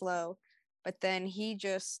things slow. But then he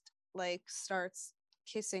just like starts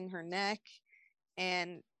kissing her neck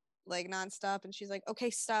and like nonstop, and she's like,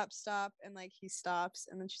 okay, stop, and like he stops,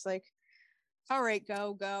 and then she's like, all right,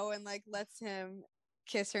 go, and like lets him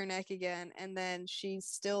kiss her neck again. And then she's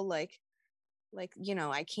still like,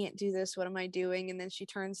 I can't do this, what am I doing? And then she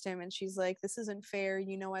turns to him and she's like, this isn't fair,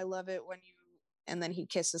 I love it when you. And then he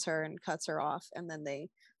kisses her and cuts her off, and then they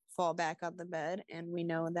fall back on the bed, and we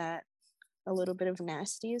know that a little bit of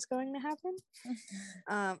nasty is going to happen.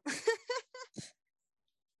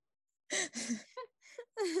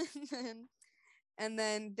 And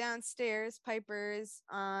then downstairs, Piper's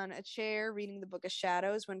on a chair reading the Book of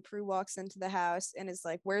Shadows when Prue walks into the house and is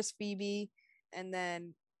like, where's Phoebe? And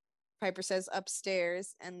then Piper says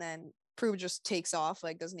upstairs, and then Prue just takes off,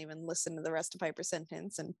 like doesn't even listen to the rest of Piper's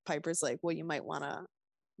sentence. And Piper's like, well, you might want to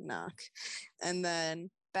knock. And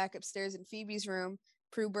then back upstairs in Phoebe's room,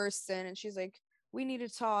 Prue bursts in and she's like, we need to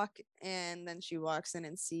talk. And then she walks in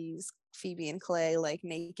and sees Phoebe and Clay like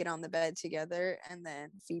naked on the bed together. And then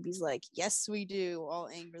Phoebe's like, yes, we do, all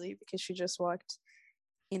angrily because she just walked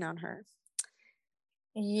in on her.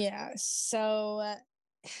 Yeah, so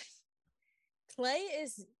Clay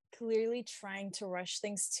is clearly trying to rush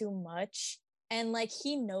things too much, and like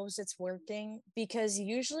he knows it's working, because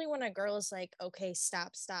usually when a girl is like, okay,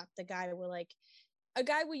 stop, the guy will like, a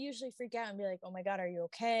guy will usually freak out and be like, oh my god, are you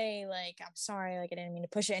okay, like I'm sorry, like I didn't mean to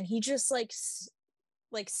push it. And he just like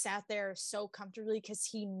sat there so comfortably because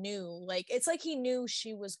he knew, like, it's like he knew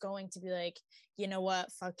she was going to be like, you know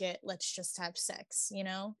what, fuck it, let's just have sex,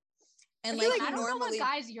 and like like I don't know what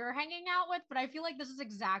guys you're hanging out with, but I feel like this is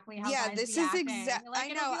exactly how guys this be is acting.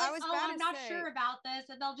 Like, I know, like, I was oh, I'm not sure about this,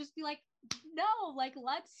 and they'll just be like, no, like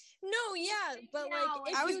let's. No, yeah, but like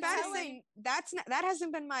if I was you about tell to say that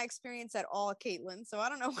hasn't been my experience at all, Caitlin. So I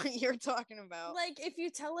don't know what you're talking about. like if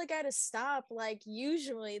you tell a guy to stop, like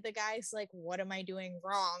usually the guy's like, what am I doing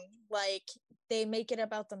wrong? Like they make it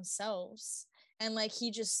about themselves. And like he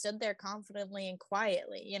just stood there confidently and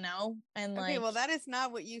quietly, and Okay, like, well, that is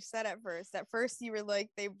not what you said at first. At first, you were like,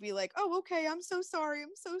 they'd be like, oh, okay, I'm so sorry.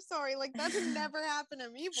 Like, that's never happened to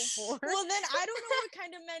me before. Well, then I don't know what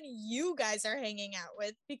kind of men you guys are hanging out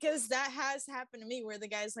with, because that has happened to me where the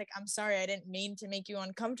guy's like, I'm sorry, I didn't mean to make you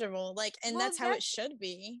uncomfortable. Like, and Well, that's how it should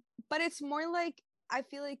be. But it's more like, I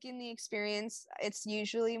feel like in the experience, it's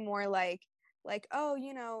usually more like, oh,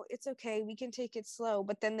 it's okay, we can take it slow,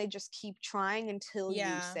 but then they just keep trying until you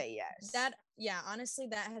say yes. Honestly,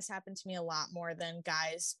 that has happened to me a lot more than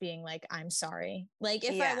guys being like, I'm sorry. Like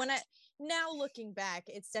now looking back,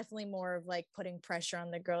 it's definitely more of like putting pressure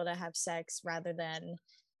on the girl to have sex rather than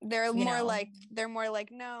they're more like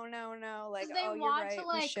no, like, they oh, want you're right, to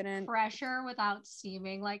like we shouldn't pressure without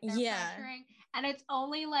seeming like they're pressuring, and it's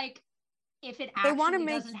only like if it they actually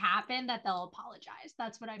doesn't happen that they'll apologize.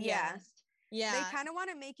 That's what I've noticed. Yeah, they kind of want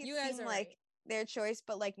to make it seem like their choice,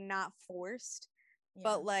 but like not forced. Yeah.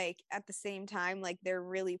 But like at the same time, like they're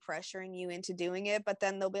really pressuring you into doing it, but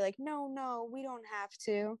then they'll be like, no, we don't have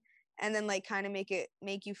to. And then like kind of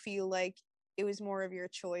make you feel like it was more of your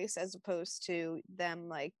choice as opposed to them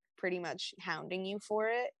like pretty much hounding you for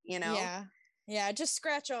it, Yeah, just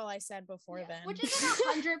scratch all I said before then. Which isn't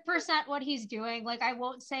 100% what he's doing. Like, I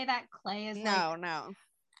won't say that Clay is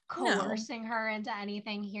coercing her into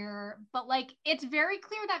anything here, but like it's very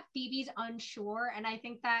clear that Phoebe's unsure, and I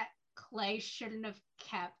think that Clay shouldn't have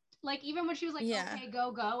kept, like, even when she was like, okay,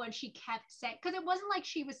 go, and she kept saying, because it wasn't like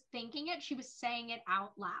she was thinking it, she was saying it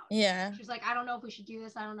out loud. Yeah, she was like, I don't know if we should do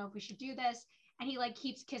this, and he like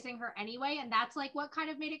keeps kissing her anyway, and that's like what kind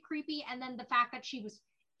of made it creepy. And then the fact that she was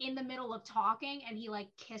in the middle of talking and he like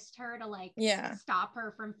kissed her to like Yeah. stop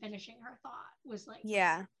her from finishing her thought was like,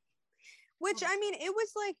 Yeah. Which, I mean, it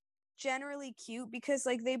was like generally cute because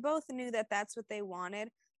like they both knew that that's what they wanted.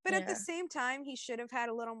 But at the Yeah. same time, he should have had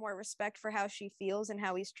a little more respect for how she feels and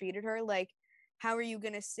how he's treated her. Like, how are you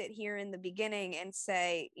going to sit here in the beginning and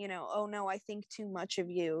say, you know, oh no, I think too much of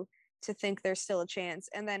you to think there's still a chance.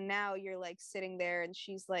 And then now you're like sitting there and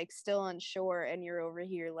she's like still unsure and you're over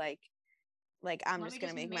here like I'm let just me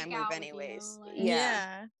going to just make my make move out with anyways. you, like-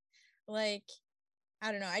 Yeah. Like,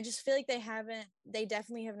 I don't know. I just feel like they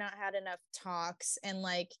definitely have not had enough talks and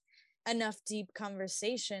like enough deep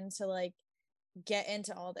conversation to like get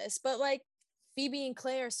into all this. But like Phoebe and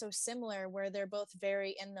Clay are so similar where they're both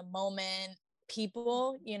very in the moment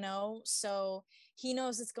people, you know? So he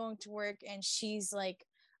knows it's going to work and she's like,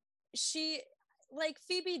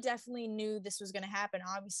 Phoebe definitely knew this was going to happen,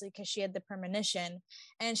 obviously, because she had the premonition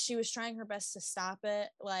and she was trying her best to stop it,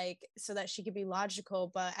 like, so that she could be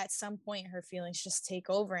logical. But at some point, her feelings just take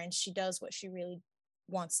over and she does what she really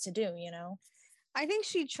wants to do, you know? I think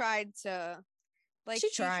she tried to, like, She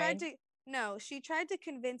tried. she tried to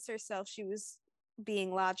convince herself she was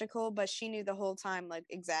being logical, but she knew the whole time, like,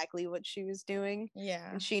 exactly what she was doing.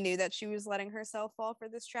 Yeah. And she knew that she was letting herself fall for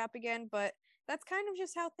this trap again. But that's kind of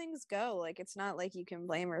just how things go. Like, it's not like you can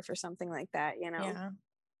blame her for something like that, you know?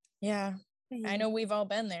 Yeah. Yeah. I know we've all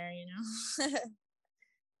been there, you know?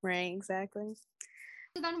 Right, exactly.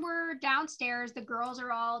 So then we're downstairs. The girls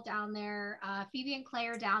are all down there. Phoebe and Clay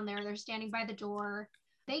are down there. They're standing by the door.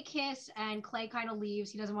 They kiss, and Clay kind of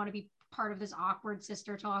leaves. He doesn't want to be part of this awkward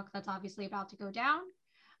sister talk that's obviously about to go down.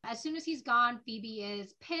 As soon as he's gone, Phoebe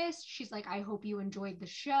is pissed. She's like, I hope you enjoyed the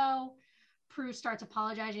show. Prue starts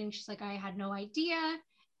apologizing. She's like, I had no idea.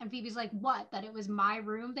 And Phoebe's like, what? That it was my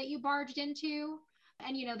room that you barged into?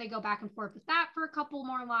 And, you know, they go back and forth with that for a couple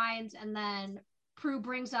more lines. And then Prue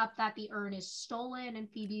brings up that the urn is stolen, and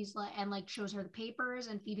Phoebe's like, and like shows her the papers,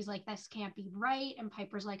 and Phoebe's like, this can't be right. And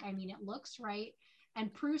Piper's like, I mean, it looks right.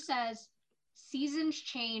 And Prue says, seasons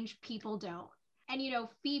change, people don't. And, you know,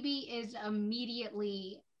 Phoebe is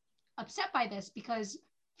immediately upset by this because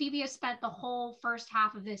Phoebe has spent the whole first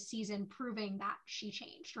half of this season proving that she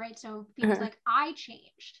changed, right? So Phoebe's like, I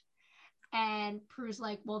changed. And Prue's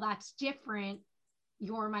like, well, that's different.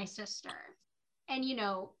 You're my sister. And, you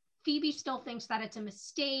know, Phoebe still thinks that it's a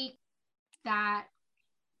mistake, that,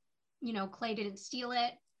 you know, Clay didn't steal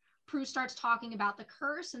it. Prue starts talking about the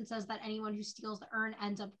curse and says that anyone who steals the urn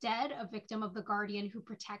ends up dead, a victim of the guardian who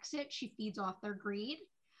protects it. She feeds off their greed.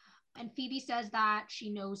 And Phoebe says that she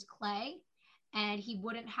knows Clay and he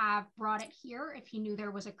wouldn't have brought it here if he knew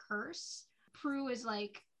there was a curse. Prue is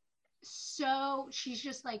like, so she's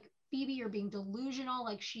just like, Phoebe, you're being delusional.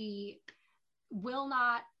 Like, she will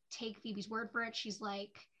not take Phoebe's word for it. She's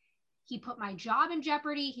like, he put my job in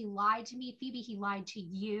jeopardy. He lied to me. Phoebe, he lied to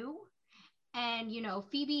you. And, you know,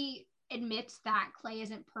 Phoebe admits that Clay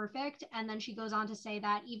isn't perfect. And then she goes on to say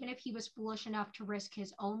that even if he was foolish enough to risk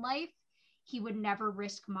his own life, he would never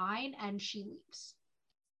risk mine. And she leaves.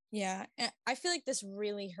 Yeah, I feel like this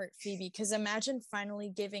really hurt Phoebe because imagine finally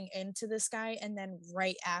giving in to this guy and then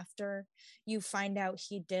right after you find out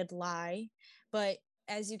he did lie. But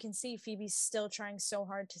as you can see, Phoebe's still trying so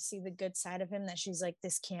hard to see the good side of him that she's like,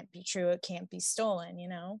 this can't be true. It can't be stolen, you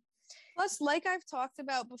know? Plus, like I've talked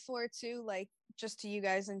about before too, like just to you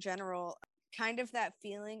guys in general, kind of that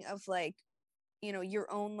feeling of like, you know,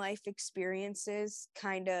 your own life experiences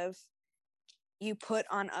kind of you put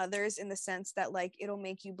on others in the sense that like it'll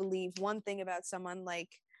make you believe one thing about someone, like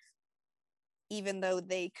even though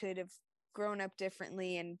they could have grown up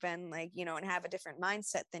differently and been like, you know, and have a different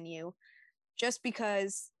mindset than you, just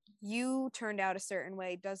because you turned out a certain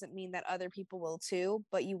way doesn't mean that other people will too.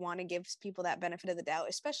 But you want to give people that benefit of the doubt,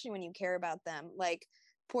 especially when you care about them. Like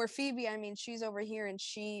poor Phoebe, I mean, she's over here and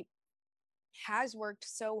she has worked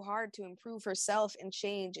so hard to improve herself and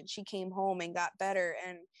change, and she came home and got better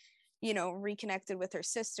and, you know, reconnected with her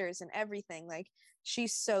sisters and everything. Like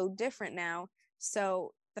she's so different now.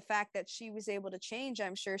 So the fact that she was able to change,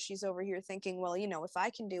 I'm sure she's over here thinking, well, you know, if I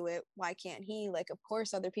can do it, why can't he? Like, of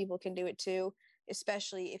course other people can do it too,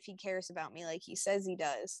 especially if he cares about me like he says he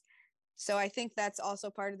does. So I think that's also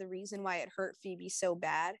part of the reason why it hurt Phoebe so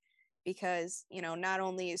bad, because, you know, not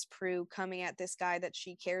only is Prue coming at this guy that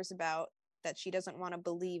she cares about, that she doesn't want to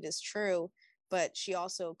believe is true, but she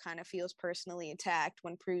also kind of feels personally attacked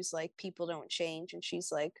when Prue's like, people don't change. And she's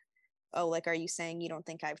like, oh, like, are you saying you don't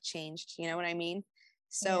think I've changed? You know what I mean?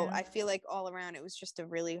 So Yeah. I feel like all around it was just a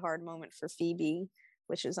really hard moment for Phoebe,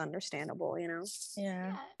 which is understandable, you know?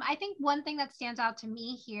 Yeah. I think one thing that stands out to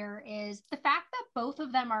me here is the fact that both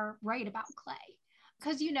of them are right about Clay.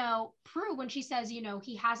 because, Prue, when she says,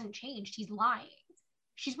 he hasn't changed, he's lying,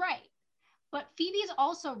 she's right. But Phoebe is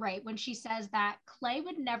also right when she says that Clay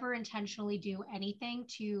would never intentionally do anything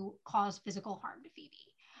to cause physical harm to Phoebe.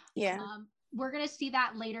 Yeah. We're going to see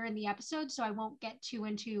that later in the episode, so I won't get too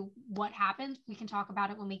into what happens. We can talk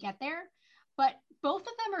about it when we get there. But both of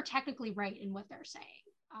them are technically right in what they're saying.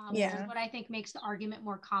 Which is what I think makes the argument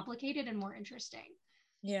more complicated and more interesting.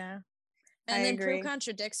 Yeah. And then Prue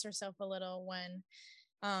contradicts herself a little when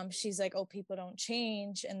she's like, oh, people don't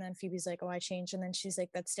change, and then Phoebe's like, oh, I changed, and then she's like,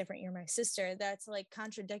 that's different, you're my sister. That's like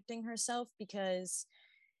contradicting herself, because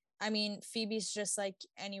I mean, Phoebe's just like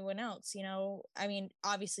anyone else, I mean,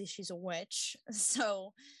 obviously she's a witch,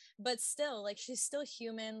 so, but still, like, she's still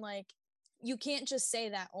human. Like, you can't just say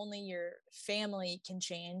that only your family can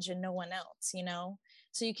change and no one else,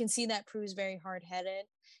 so you can see that Prue's very hard-headed,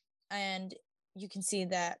 and you can see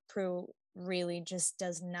that Prue really just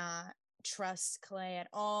does not trust Clay at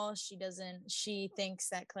all. She thinks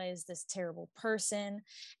that Clay is this terrible person.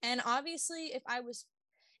 And obviously, if I was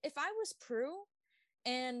Prue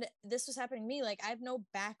and this was happening to me, like, I have no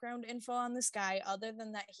background info on this guy other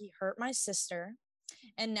than that he hurt my sister,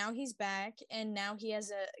 and now he's back, and now he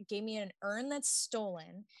gave me an urn that's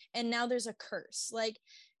stolen, and now there's a curse. Like,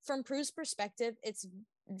 from Prue's perspective, it's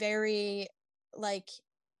very, like,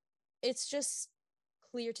 it's just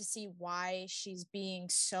clear to see why she's being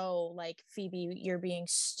so like, Phoebe, you're being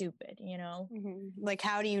stupid, Like,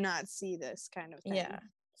 how do you not see this kind of thing? Yeah.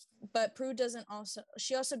 But Prue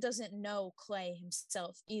she also doesn't know Clay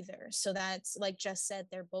himself either, so that's, like Jess said,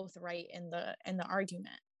 they're both right in the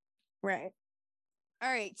argument. Right. All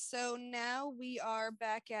right, so now we are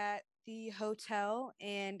back at the hotel,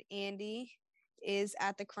 and Andy is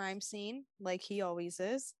at the crime scene like he always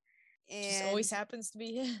is, and just always happens to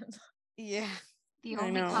be him. Yeah. The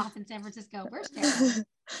only cop in San Francisco. Where's Daryl?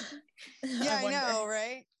 Yeah, I know,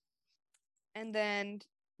 right? And then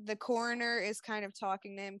the coroner is kind of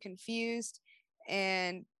talking to him, confused,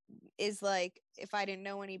 and is like, if I didn't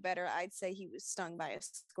know any better, I'd say he was stung by a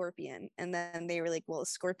scorpion. And then they were like, well, a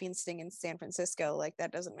scorpion sting in San Francisco, like,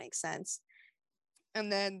 that doesn't make sense.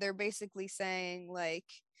 And then they're basically saying, like,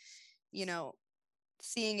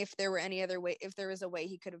 seeing if there were any other way, if there was a way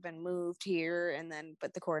he could have been moved here. And then,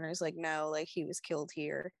 but the coroner's like, no, like, he was killed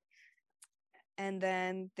here. And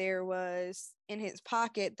then there was, in his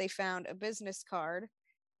pocket, they found a business card,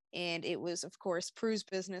 and it was, of course, Prue's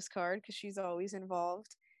business card, because she's always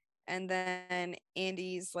involved. And then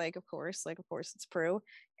Andy's like, of course it's Prue.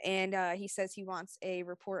 And he says he wants a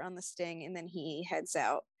report on the sting, and then he heads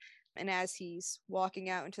out. And as he's walking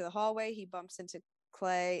out into the hallway, he bumps into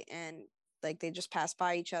Clay, and like, they just pass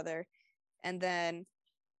by each other. And then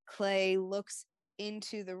Clay looks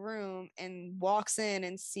into the room and walks in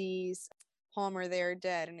and sees Palmer there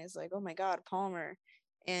dead, and is like, oh my God, Palmer.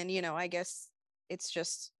 And, I guess it's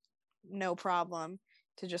just no problem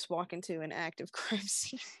to just walk into an active crime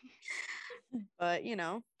scene. But,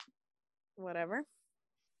 whatever.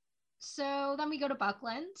 So then we go to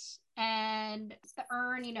Buckland's, and the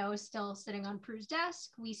urn, is still sitting on Prue's desk.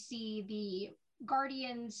 We see the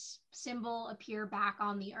Guardian's symbol appear back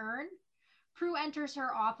on the urn. Prue enters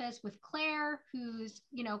her office with Claire, who's,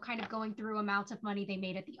 kind of going through amounts of money they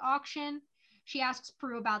made at the auction. She asks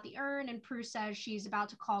Prue about the urn, and Prue says she's about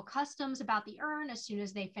to call customs about the urn as soon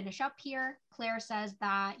as they finish up here. Claire says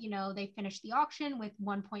that, they finished the auction with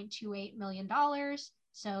 $1.28 million,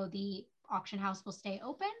 so the auction house will stay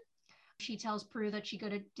open. She tells Prue that she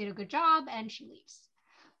did a good job, and she leaves.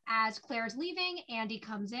 As Claire's leaving, Andy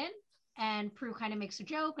comes in, and Prue kind of makes a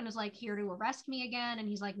joke and is like, here to arrest me again. And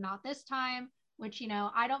he's like, not this time, which,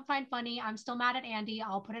 I don't find funny. I'm still mad at Andy.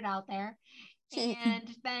 I'll put it out there. And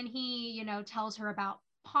then he, tells her about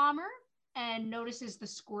Palmer and notices the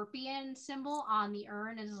scorpion symbol on the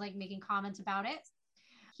urn and is like making comments about it.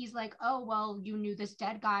 He's like, oh, well, you knew this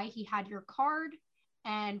dead guy. He had your card.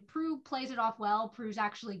 And Prue plays it off well. Prue's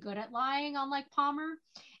actually good at lying, unlike Palmer.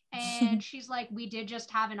 And she's like, we did just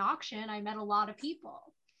have an auction. I met a lot of people.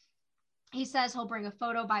 He says he'll bring a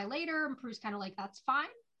photo by later, and Prue's kind of like, that's fine.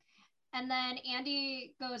 And then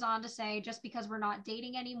Andy goes on to say, just because we're not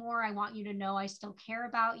dating anymore, I want you to know I still care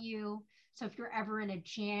about you. So if you're ever in a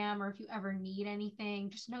jam or if you ever need anything,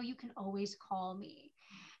 just know you can always call me.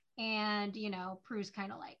 And, Prue's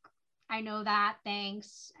kind of like, I know that,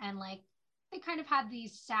 thanks. And like, they kind of had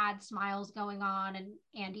these sad smiles going on, and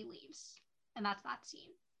Andy leaves. And that's that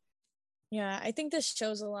scene. Yeah, I think this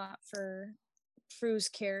shows a lot for Prue's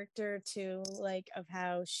character too, like, of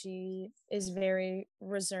how she is very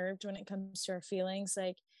reserved when it comes to her feelings.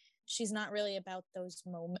 Like, she's not really about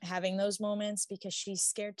having those moments because she's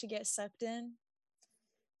scared to get sucked in.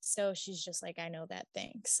 So she's just like, I know that,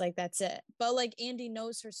 thanks. Like, that's it. But like Andy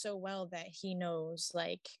knows her so well that he knows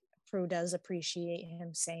like Prue does appreciate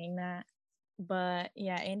him saying that. But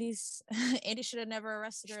yeah, Andy should have never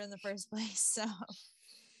arrested her in the first place. So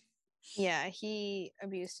Yeah, he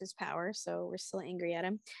abused his power, so we're still angry at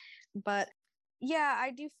him. But yeah,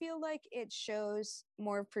 I do feel like it shows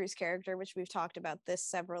more of Prue's character, which we've talked about this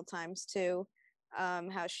several times too.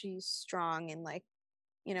 How she's strong and like,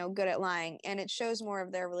 you know, good at lying. And it shows more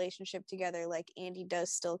of their relationship together. Like Andy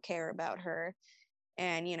does still care about her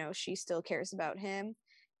and, you know, she still cares about him.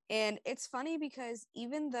 And it's funny because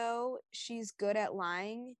even though she's good at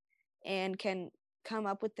lying and can come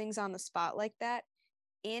up with things on the spot like that,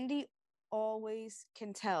 Andy always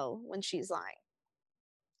can tell when she's lying.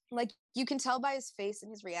 Like you can tell by his face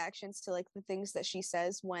and his reactions to like the things that she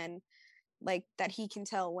says when like that he can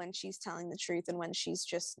tell when she's telling the truth and when she's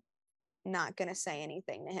just not going to say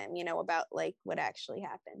anything to him, you know, about like what actually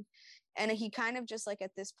happened. And he kind of just like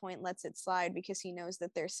at this point lets it slide because he knows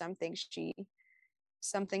that there's some things she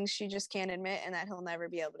just can't admit and that he'll never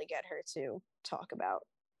be able to get her to talk about.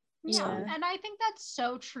 Yeah, and I think that's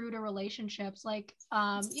so true to relationships. Like,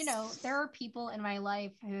 you know, there are people in my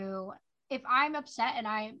life who, if I'm upset and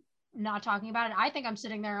I'm not talking about it, I think I'm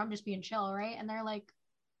sitting there, I'm just being chill, right? And they're like,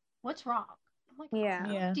 "What's wrong?" I'm like,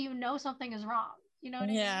 Yeah. "Do you know something is wrong?" You know what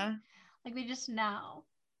I mean? Like they just know.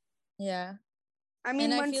 Yeah. I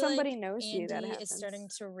mean, and when I feel somebody like knows Andy you, that is happens. starting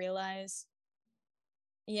to realize.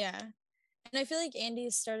 Yeah. And I feel like Andy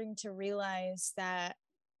is starting to realize that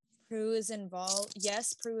Prue is involved.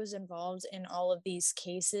 Yes, Prue is involved in all of these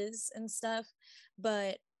cases and stuff,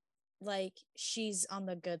 but like she's on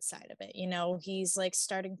the good side of it. You know, he's like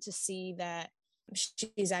starting to see that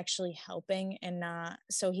she's actually helping and not,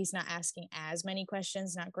 so he's not asking as many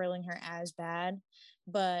questions, not grilling her as bad,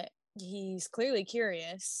 but he's clearly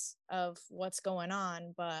curious of what's going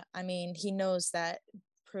on. But I mean, he knows that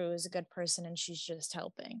Prue is a good person and she's just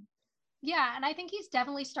helping. Yeah, and I think he's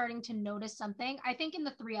definitely starting to notice something. I think in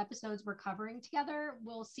the 3 episodes we're covering together,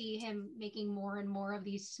 we'll see him making more and more of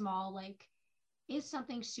these small, like, is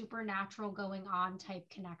something supernatural going on type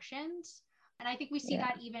connections. And I think we see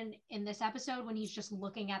that even in this episode when he's just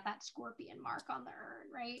looking at that scorpion mark on the urn,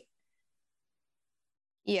 right?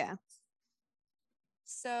 Yeah.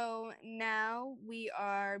 So now we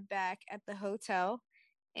are back at the hotel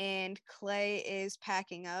and Clay is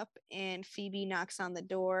packing up and Phoebe knocks on the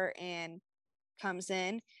door and comes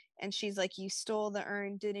in and she's like, "You stole the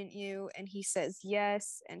urn, didn't you?" And he says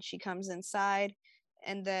yes, and she comes inside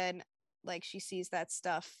and then like she sees that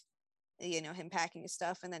stuff, you know, him packing his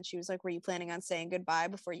stuff, and then she was like, "Were you planning on saying goodbye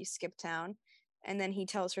before you skip town?" And then he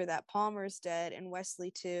tells her that Palmer's dead and Wesley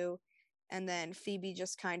too, and then Phoebe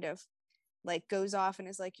just kind of like goes off and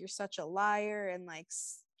is like, "You're such a liar," and like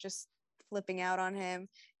just flipping out on him.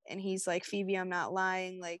 And he's like, "Phoebe, I'm not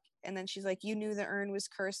lying." Like, and then she's like, "You knew the urn was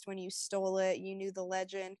cursed when you stole it, you knew the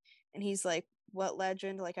legend." And he's like, "What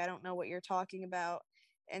legend? Like, I don't know what you're talking about."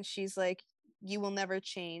 And she's like, "You will never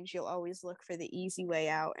change, you'll always look for the easy way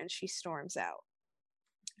out." And she storms out.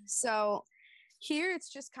 So here it's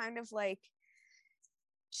just kind of like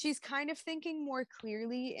she's kind of thinking more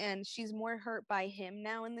clearly and she's more hurt by him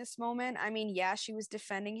now in this moment. I mean, yeah, she was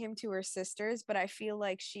defending him to her sisters, but I feel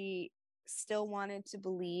like she still wanted to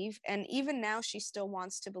believe, and even now she still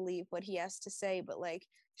wants to believe what he has to say, but like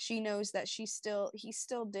she knows that he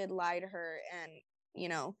still did lie to her and, you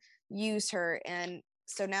know, use her. And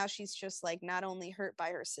so now she's just like not only hurt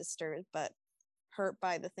by her sister but hurt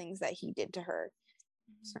by the things that he did to her.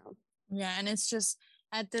 So yeah, and it's just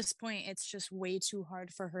at this point it's just way too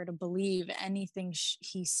hard for her to believe anything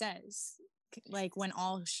he says, like when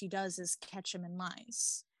all she does is catch him in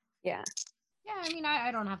lies. yeah. Yeah, I mean,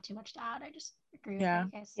 I don't have too much to add. I just agree with what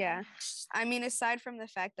you guys said. Yeah. I mean, aside from the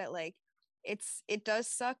fact that like it does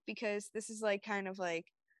suck because this is like kind of like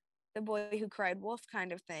the boy who cried wolf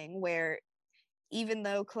kind of thing where even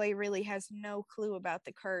though Clay really has no clue about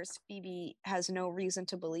the curse, Phoebe has no reason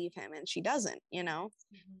to believe him, and she doesn't, you know,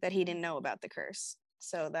 that he didn't know about the curse.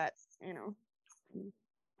 So that, you know,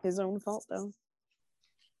 his own fault though.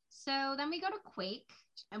 So then we go to Quake,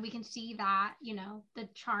 and we can see that, you know, the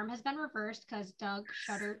charm has been reversed because Doug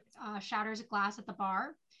shatters a glass at the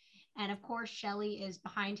bar. And of course, Shelly is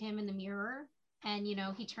behind him in the mirror. And, you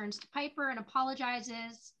know, he turns to Piper and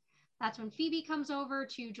apologizes. That's when Phoebe comes over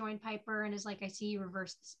to join Piper and is like, "I see you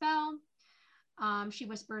reversed the spell." She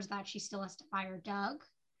whispers that she still has to fire Doug.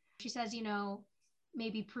 She says, you know,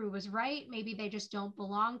 maybe Prue was right. Maybe they just don't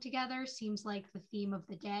belong together. Seems like the theme of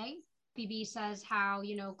the day. Phoebe says how,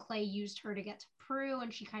 you know, Clay used her to get to Prue,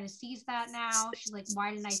 and she kind of sees that now. She's like,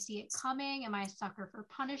 "Why didn't I see it coming? Am I a sucker for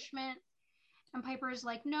punishment?" And Piper is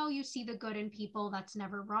like, no, you see the good in people. That's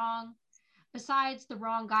never wrong. Besides, the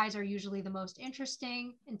wrong guys are usually the most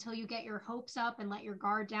interesting until you get your hopes up and let your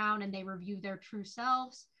guard down and they reveal their true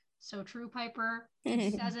selves. So true, Piper.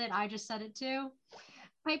 He says it. I just said it too.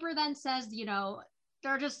 Piper then says,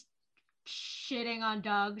 they're just shitting on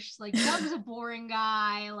Doug. She's like, Doug's a boring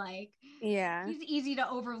guy. Like, yeah, he's easy to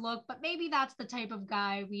overlook, but maybe that's the type of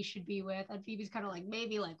guy we should be with. And Phoebe's kind of like,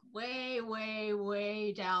 maybe like way, way,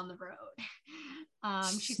 way down the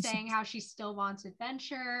road. She's saying how she still wants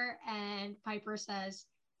adventure, and Piper says,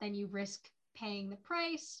 then you risk paying the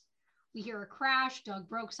price. We hear a crash. Doug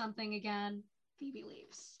broke something again. Phoebe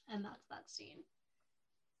leaves, and that's that scene.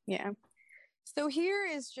 Yeah. So here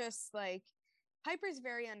is just like, Piper's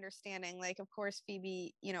very understanding. Like, of course,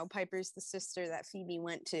 Phoebe, Piper's the sister that Phoebe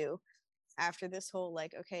went to after this whole,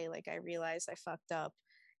 like, okay, like, I realized I fucked up.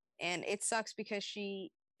 And it sucks because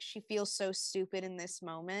she feels so stupid in this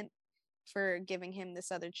moment for giving him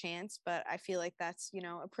this other chance. But I feel like that's,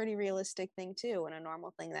 a pretty realistic thing too, and a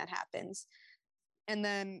normal thing that happens. And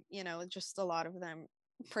then, just a lot of them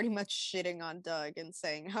pretty much shitting on Doug and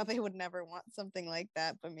saying how they would never want something like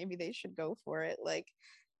that, but maybe they should go for it. Like,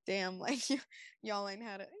 damn, like y'all ain't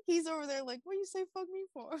had it. He's over there like, what you say fuck me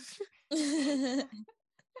for?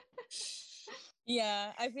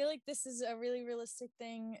 Yeah, I feel like this is a really realistic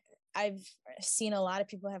thing. I've seen a lot of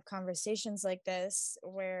people have conversations like this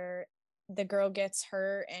where the girl gets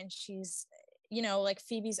hurt and she's, like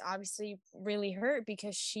Phoebe's obviously really hurt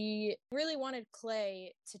because she really wanted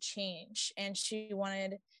Clay to change and she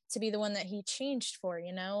wanted to be the one that he changed for,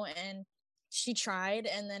 and she tried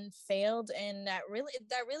and then failed, and that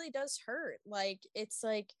really does hurt. Like, it's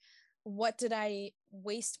like, what did I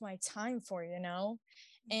waste my time for,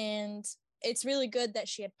 And it's really good that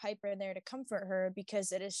she had Piper there to comfort her,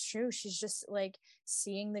 because it is true. She's just like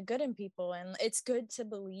seeing the good in people. And it's good to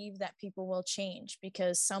believe that people will change,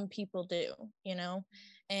 because some people do,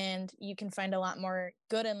 and you can find a lot more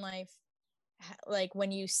good in life. Like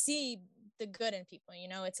when you see the good in people,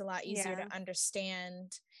 it's a lot easier to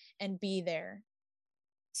understand and be there.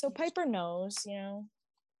 So Piper knows,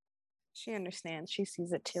 She understands. She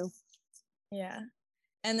sees it too. Yeah.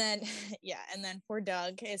 And then poor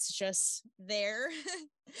Doug, it's just there.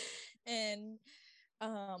 And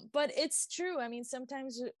but it's true. I mean,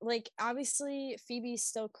 sometimes, like, obviously Phoebe's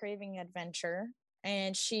still craving adventure,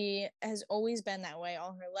 and she has always been that way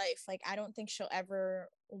all her life. Like, I don't think she'll ever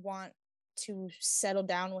want to settle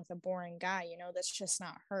down with a boring guy, that's just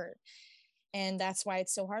not her. And that's why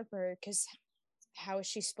it's so hard for her, because how is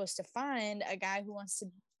she supposed to find a guy who wants to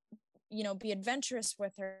be adventurous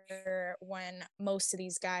with her when most of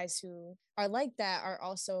these guys who are like that are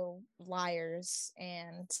also liars?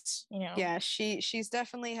 And yeah, she's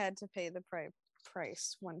definitely had to pay the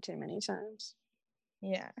price one too many times.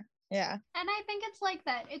 Yeah. And I think it's like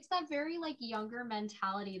that. It's that very like younger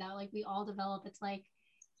mentality that like we all develop. It's like,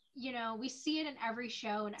 we see it in every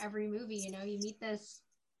show and every movie. You meet this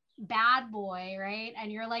bad boy, right?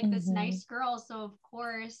 And you're like this nice girl, so of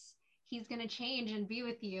course he's going to change and be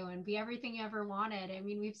with you and be everything you ever wanted. I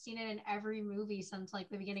mean, we've seen it in every movie since like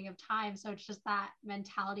the beginning of time. So it's just that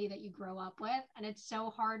mentality that you grow up with, and it's so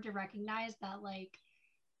hard to recognize that like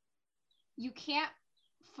you can't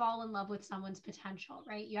fall in love with someone's potential,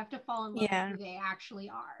 right? You have to fall in love with who they actually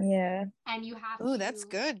are. Yeah. And you have to that's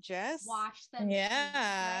good, Jess. Watch them change,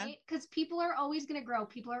 right? Because people are always going to grow.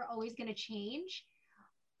 People are always going to change.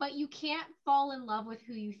 But you can't fall in love with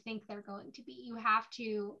who you think they're going to be. You have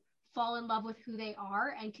to fall in love with who they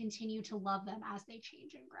are and continue to love them as they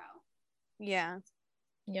change and grow. Yeah.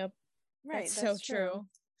 Yep. Right. That's so true.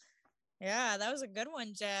 Yeah, that was a good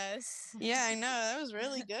one, Jess. Yeah, I know. That was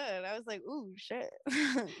really good. I was like, ooh, shit.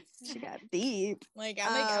 She got deep. Like,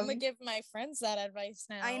 I'm gonna give my friends that advice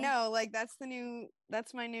now. I know. Like, that's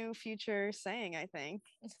my new future saying, I think.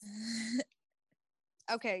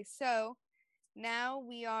 Okay, so now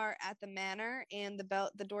we are at the manor, and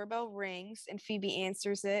the doorbell rings, and Phoebe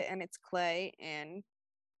answers it, and it's Clay, and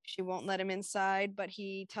she won't let him inside, but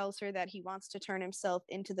he tells her that he wants to turn himself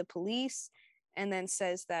into the police, and then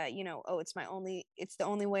says that, oh, it's the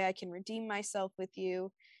only way I can redeem myself with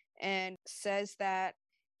you, and says that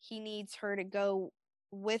he needs her to go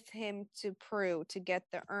with him to Prue to get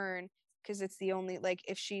the urn, because it's the only, like,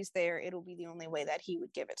 if she's there, it'll be the only way that he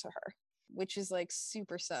would give it to her, which is like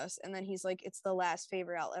super sus. And then he's like, it's the last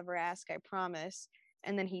favor I'll ever ask, I promise.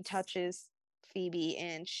 And then he touches Phoebe,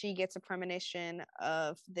 and she gets a premonition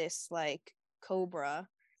of this like cobra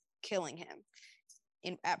killing him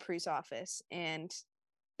at Prue's office, and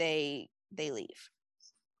they leave.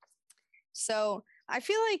 So I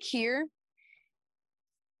feel like here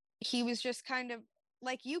he was just kind of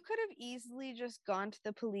like, you could have easily just gone to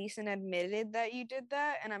the police and admitted that you did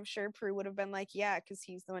that, and I'm sure Prue would have been like, yeah, because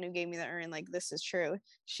he's the one who gave me the urn, like, this is true.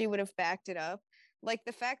 She would have backed it up. Like,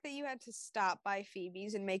 the fact that you had to stop by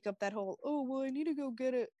Phoebe's and make up that whole, oh, well, I need to go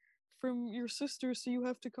get it from your sister, so you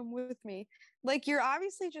have to come with me. Like, you're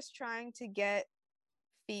obviously just trying to get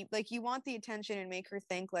Phoebe, like, you want the attention and make her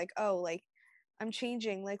think, like, oh, like, I'm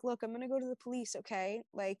changing. Like, look, I'm gonna go to the police, okay?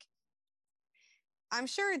 Like, I'm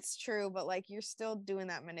sure it's true, but like you're still doing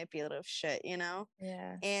that manipulative shit, you know?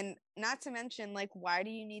 Yeah. And not to mention, like, why do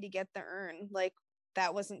you need to get the urn? Like,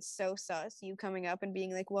 that wasn't so sus. You coming up and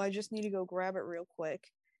being like, well, I just need to go grab it real quick.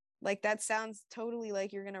 Like, that sounds totally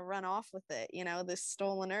like you're gonna run off with it, you know, this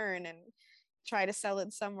stolen urn and try to sell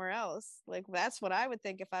it somewhere else. Like, that's what I would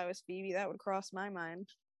think if I was Phoebe. That would cross my mind.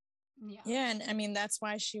 Yeah. Yeah, and I mean that's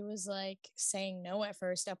why she was like saying no at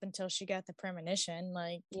first up until she got the premonition.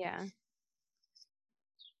 Like, Yeah.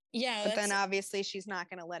 yeah, But then that's obviously she's not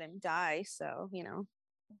gonna let him die, so, you know.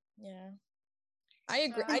 yeah. I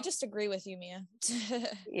agree. I just agree with you, Mia.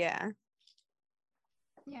 Yeah.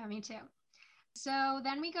 Yeah, me too. So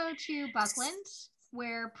then we go to Buckland,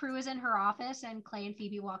 where Prue is in her office and Clay and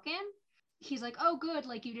Phoebe walk in. He's like, oh, good,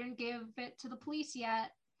 like you didn't give it to the police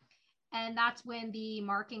yet. And that's when the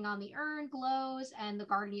marking on the urn glows and the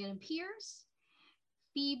Guardian appears.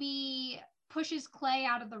 Phoebe pushes Clay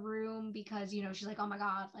out of the room because, you know, she's like, oh my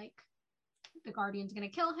God, like the Guardian's going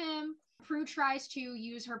to kill him. Prue tries to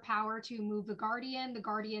use her power to move the Guardian. The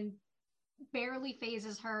Guardian barely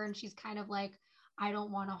phases her, and she's kind of like, I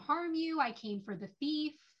don't want to harm you. I came for the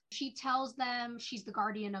thief. She tells them she's the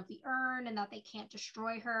guardian of the urn and that they can't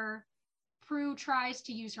destroy her. Prue tries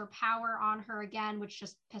to use her power on her again, which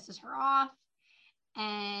just pisses her off.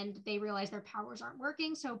 And they realize their powers aren't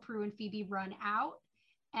working. So Prue and Phoebe run out.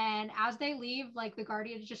 And as they leave, like the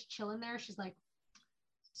guardian is just chilling there. She's like,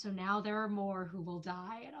 so now there are more who will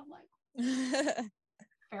die. And I'm like,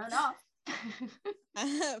 fair enough.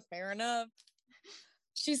 Fair enough.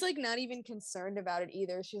 She's like not even concerned about it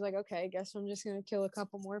either. She's like, okay, I guess I'm just gonna kill a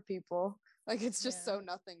couple more people. Like, it's just so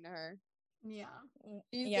nothing to her. Yeah.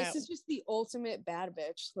 This is just the ultimate bad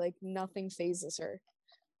bitch. Like, nothing phases her.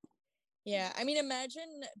 Yeah, I mean,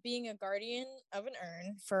 imagine being a guardian of an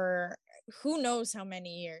urn for who knows how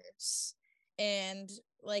many years. And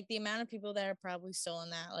like the amount of people that are probably still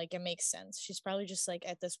in that, like, it makes sense. She's probably just like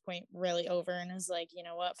at this point really over and is like, you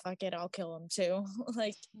know what, fuck it, I'll kill him too.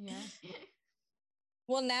 Like, yeah.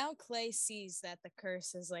 Well, now Clay sees that the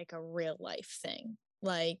curse is like a real life thing.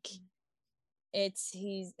 Like,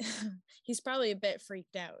 he's he's probably a bit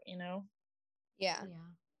freaked out, you know? Yeah.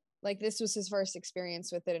 Like, this was his first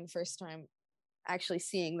experience with it and first time actually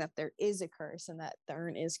seeing that there is a curse and that the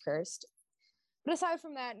urn is cursed. But aside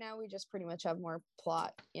from that, now we just pretty much have more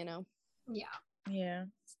plot, you know? Yeah.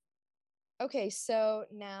 Okay, so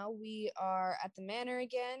now we are at the manor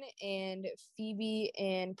again, and Phoebe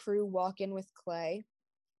and Prue walk in with Clay,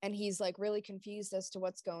 and he's like really confused as to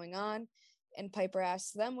what's going on. And Piper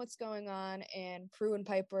asks them what's going on, and Prue and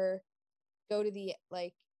Piper go to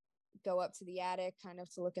go up to the attic kind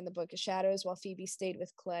of to look in the Book of Shadows while Phoebe stayed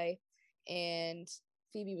with Clay. And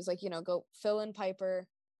Phoebe was like, you know, go fill in Piper.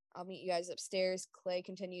 I'll meet you guys upstairs. Clay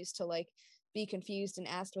continues to like be confused and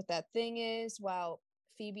ask what that thing is, while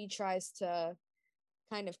Phoebe tries to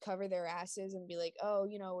kind of cover their asses and be like, oh,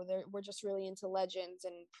 you know, we're just really into legends,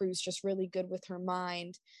 and Prue's just really good with her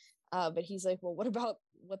mind. But he's like, well, what about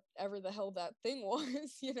whatever the hell that thing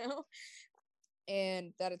was, you know?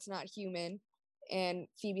 And that it's not human. And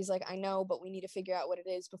Phoebe's like, I know, but we need to figure out what it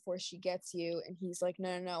is before she gets you. And he's like,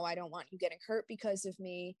 no, I don't want you getting hurt because of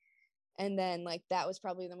me. And then like that was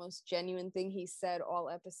probably the most genuine thing he said all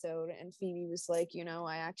episode. And Phoebe was like, you know,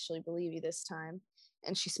 I actually believe you this time.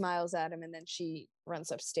 And she smiles at him, and then she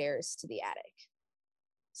runs upstairs to the attic.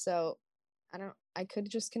 So I could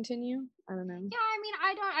just continue. I don't know. Yeah, I mean,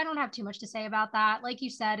 I don't have too much to say about that. Like you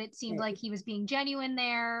said, it seemed like he was being genuine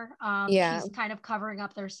there. She's kind of covering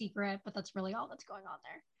up their secret, but that's really all that's going on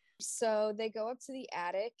there. So they go up to the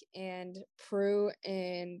attic, and Prue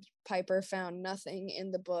and Piper found nothing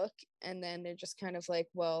in the book, and then they're just kind of like,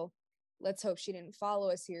 well, let's hope she didn't follow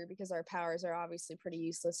us here because our powers are obviously pretty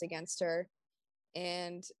useless against her.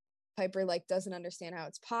 And Piper like doesn't understand how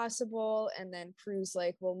it's possible, and then Prue's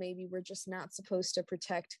like, well, maybe we're just not supposed to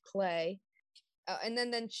protect Clay. And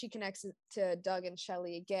then she connects it to Doug and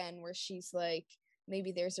Shelley again, where she's like,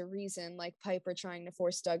 maybe there's a reason, like Piper trying to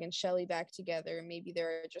force Doug and Shelley back together. Maybe there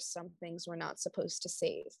are just some things we're not supposed to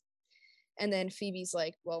save. And then Phoebe's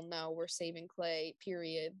like, well, no, we're saving Clay,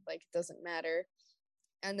 period. Like, it doesn't matter.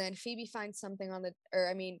 And then Phoebe finds something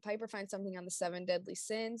Piper finds something on the 7 deadly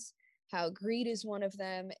sins, how greed is one of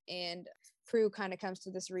them. And Prue kind of comes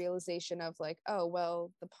to this realization of like, oh,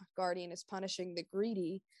 well, the Guardian is punishing the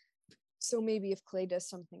greedy. So maybe if Clay does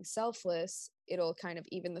something selfless, it'll kind of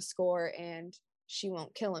even the score and she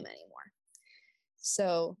won't kill him anymore.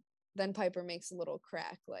 So then Piper makes a little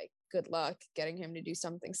crack, like, good luck getting him to do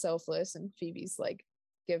something selfless. And Phoebe's like,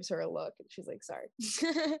 gives her a look and she's like, sorry.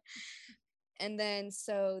 And then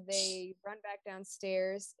so they run back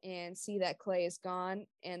downstairs and see that Clay is gone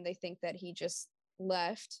and they think that he just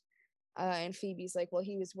left. And Phoebe's like, well,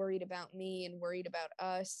 he was worried about me and worried about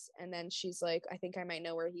us. And then she's like, I think I might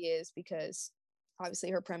know where he is, because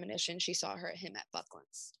obviously her premonition, she saw him at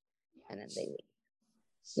Buckland's. And then they leave.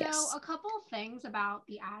 So a couple of things about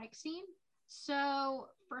the attic scene. So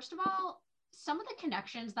first of all, some of the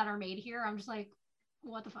connections that are made here, I'm just like,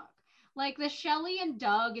 what the fuck? Like the Shelley and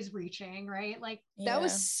Doug is reaching, right? Like that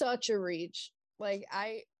was such a reach. Like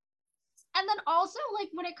and then also like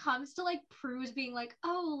when it comes to like Prue's being like,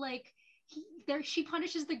 oh, like she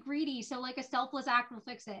punishes the greedy, so like a selfless act will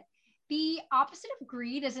fix it. The opposite of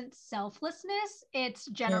greed isn't selflessness, it's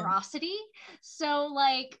generosity. So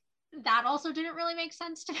like that also didn't really make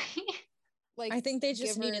sense to me. Like, I think they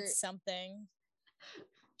just needed something.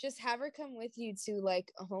 Just have her come with you to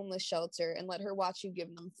like a homeless shelter and let her watch you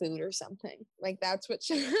give them food or something. Like that's what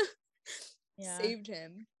saved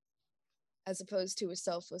him, as opposed to a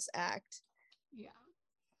selfless act. Yeah.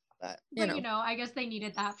 But you know, I guess they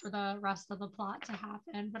needed that for the rest of the plot to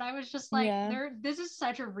happen. But I was just like, this is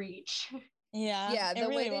such a reach. Yeah, the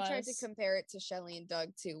really way they tried to compare it to Shelley and Doug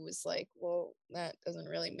too was like, well, that doesn't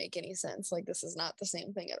really make any sense. Like, this is not the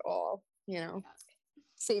same thing at all, you know.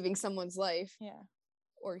 Saving someone's life. Yeah.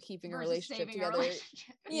 Or keeping a relationship together.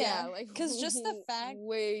 Yeah, like, because just the fact,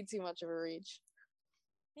 way too much of a reach.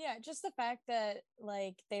 Yeah, just the fact that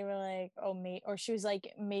like they were like, oh, or she was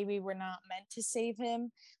like, maybe we're not meant to save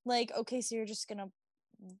him. Like, okay, so you're just gonna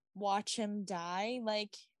watch him die?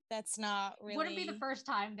 Like, that's not really. Wouldn't be the first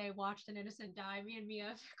time they watched an innocent die. Me and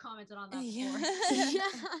Mia commented on that before.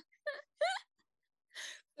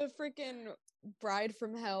 The freaking Bride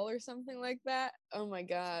from Hell or something like that. Oh my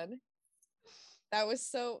god. That was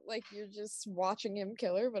so, like, you're just watching him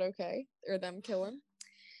kill her, but okay. Or them kill him.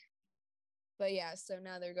 But yeah, so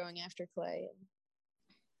now they're going after Clay.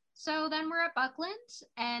 So then we're at Buckland,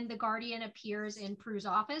 and the Guardian appears in Prue's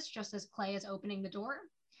office just as Clay is opening the door.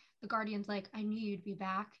 The Guardian's like, I knew you'd be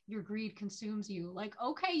back. Your greed consumes you. Like,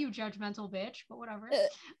 okay, you judgmental bitch, but whatever.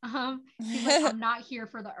 He's like, I'm not here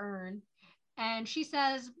for the urn. And she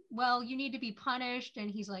says, well, you need to be punished.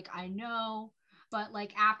 And he's like, I know. But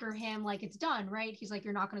like after him, like it's done, right? He's like,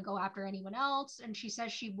 you're not going to go after anyone else. And she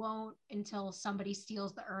says she won't until somebody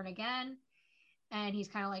steals the urn again. And he's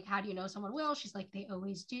kind of like, how do you know someone will? She's like, they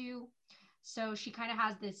always do. So she kind of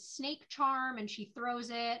has this snake charm and she throws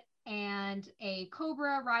it, and a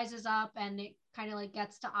cobra rises up and it kind of like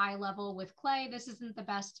gets to eye level with Clay. This isn't the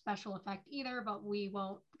best special effect either, but we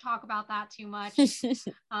won't talk about that too much.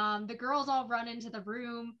 The girls all run into the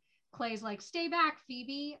room. Clay's like, stay back,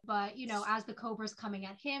 Phoebe. But, you know, as the cobra's coming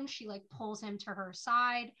at him, she like pulls him to her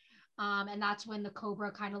side. And that's when the cobra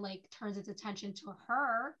kind of like turns its attention to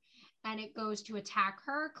her and it goes to attack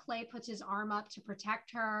her. Clay puts his arm up to protect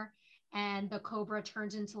her, and the cobra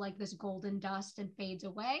turns into like this golden dust and fades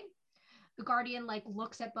away. The Guardian like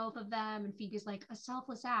looks at both of them, and Phoebe's like, a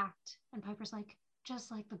selfless act. And Piper's like, just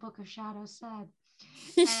like the Book of Shadows said.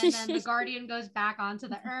 And then the Guardian goes back onto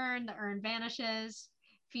the urn vanishes.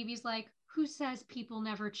 Phoebe's like, who says people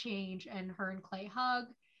never change? And her and Clay hug.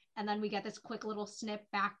 And then we get this quick little snip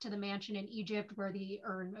back to the mansion in Egypt where the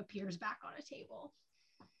urn appears back on a table.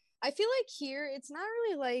 I feel like here it's not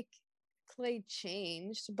really like Clay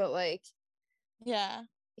changed, but like, yeah,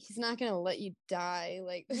 he's not gonna let you die.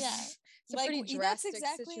 Like, yeah, it's a like, pretty drastic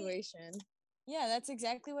situation. Yeah, that's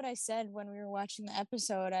exactly what I said when we were watching the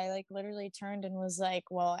episode. I like literally turned and was like,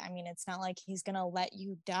 well, I mean, it's not like he's gonna let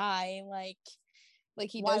you die. Like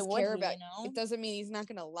he does care about, you know? It doesn't mean he's not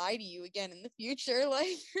gonna lie to you again in the future. Like,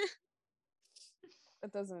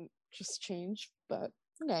 that doesn't just change, but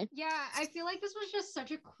okay. Yeah, I feel like this was just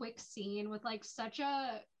such a quick scene with like such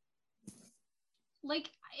a, like,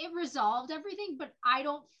 it resolved everything, but I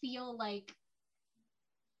don't feel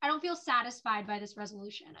satisfied by this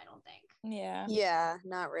resolution, I don't think. Yeah,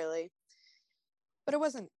 not really. But it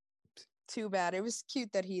wasn't too bad. It was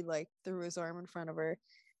cute that he like threw his arm in front of her.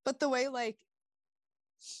 But the way like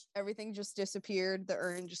everything just disappeared, the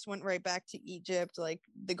urn just went right back to Egypt. Like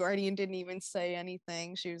the Guardian didn't even say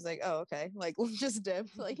anything. She was like, oh, okay, like we'll just dip.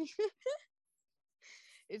 Like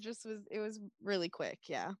it was really quick.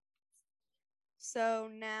 Yeah. So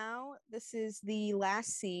now this is the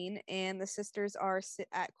last scene, and the sisters are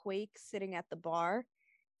at Quake sitting at the bar,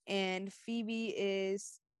 and Phoebe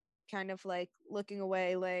is kind of like looking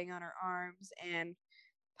away, laying on her arms, and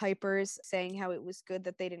Piper's saying how it was good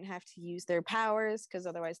that they didn't have to use their powers because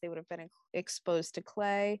otherwise they would have been exposed to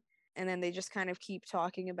Clay. And then they just kind of keep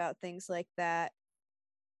talking about things like that.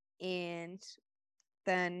 And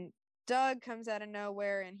then Doug comes out of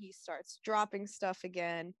nowhere and he starts dropping stuff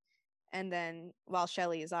again. And then while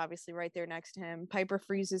Shelly is obviously right there next to him, Piper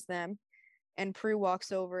freezes them, and Prue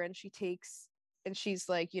walks over and she's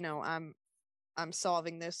like, I'm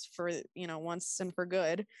solving this for, once and for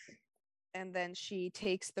good. And then she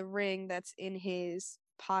takes the ring that's in his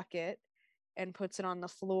pocket and puts it on the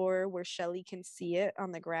floor where Shelly can see it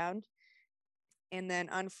on the ground, and then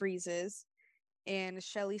unfreezes. And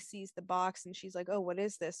Shelly sees the box and she's like, oh, what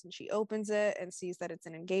is this? And she opens it and sees that it's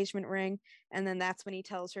an engagement ring. And then that's when he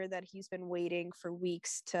tells her that he's been waiting for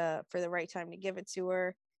weeks for the right time to give it to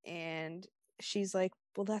her. And she's like,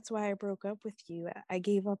 well, that's why I broke up with you. I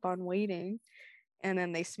gave up on waiting. And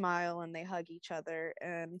then they smile and they hug each other.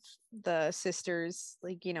 And the sisters,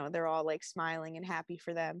 they're all like smiling and happy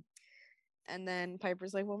for them. And then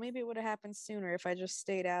Piper's like, well, maybe it would have happened sooner if I just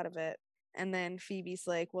stayed out of it. And then Phoebe's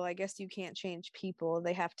like, well, I guess you can't change people.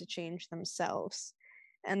 They have to change themselves.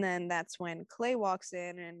 And then that's when Clay walks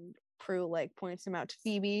in and Prue like points him out to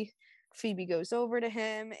Phoebe. Phoebe goes over to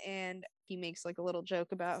him and he makes like a little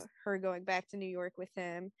joke about her going back to New York with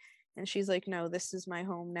him. And she's like, no, this is my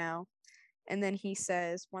home now. And then he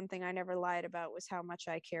says, one thing I never lied about was how much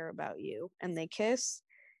I care about you. And they kiss.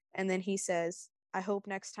 And then he says, I hope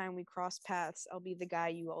next time we cross paths, I'll be the guy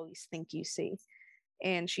you always think you see.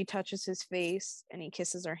 And she touches his face and he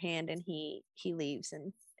kisses her hand and he leaves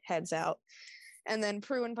and heads out. And then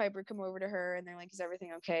Prue and Piper come over to her and they're like, is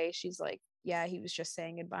everything okay? She's like, yeah, he was just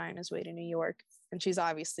saying goodbye on his way to New York. And she's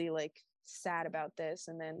obviously like sad about this.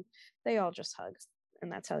 And then they all just hug.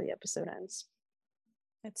 And that's how the episode ends.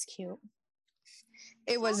 That's cute.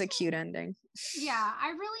 It was a cute ending. Yeah, I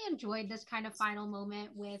really enjoyed this kind of final moment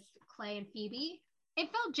with Clay and Phoebe. It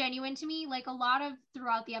felt genuine to me. Like a lot of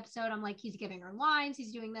throughout the episode, I'm like, he's giving her lines,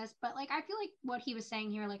 he's doing this, but like I feel like what he was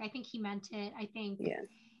saying here, like I think he meant it. I think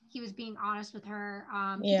he was being honest with her.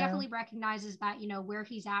 He definitely recognizes that, where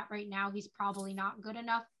he's at right now, he's probably not good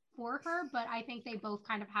enough for her, but I think they both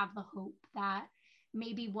kind of have the hope that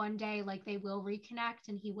maybe one day like they will reconnect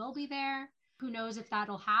and he will be there. Who knows if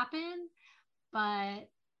that'll happen, but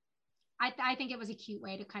I think it was a cute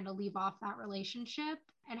way to kind of leave off that relationship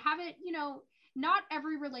and have it, not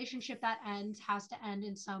every relationship that ends has to end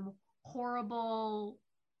in some horrible,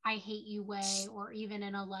 I hate you way, or even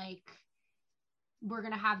in a like, we're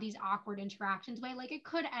going to have these awkward interactions way. Like it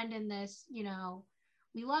could end in this,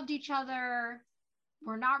 we loved each other.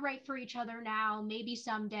 We're not right for each other now, maybe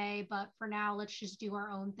someday, but for now, let's just do our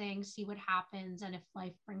own thing, see what happens. And if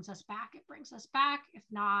life brings us back, it brings us back. If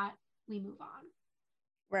not, we move on.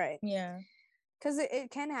 Right. Yeah. Because it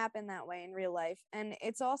can happen that way in real life. And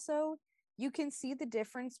it's also, you can see the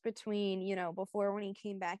difference between, before when he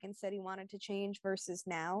came back and said he wanted to change versus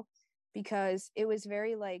now. Because it was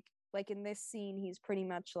very like in this scene, he's pretty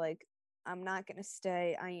much like, I'm not going to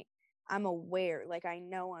stay. I'm aware, like, I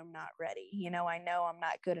know I'm not ready. I know I'm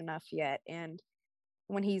not good enough yet. And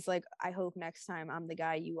when he's like, I hope next time I'm the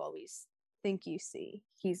guy you always think you see.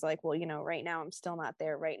 He's like, well, right now I'm still not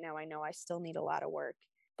there. Right now I know I still need a lot of work.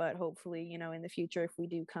 But hopefully, in the future, if we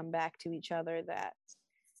do come back to each other, that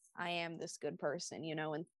I am this good person,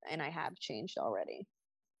 and I have changed already.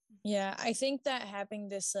 Yeah, I think that having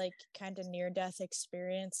this like kind of near-death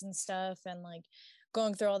experience and stuff and like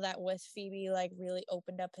going through all that with Phoebe like really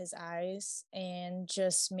opened up his eyes and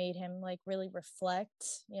just made him like really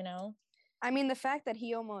reflect, I mean, the fact that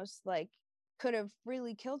he almost like could have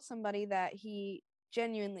really killed somebody that he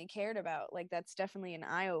genuinely cared about, like that's definitely an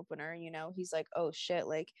eye-opener. He's like, oh shit,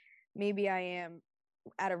 like maybe I am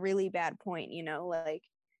at a really bad point, like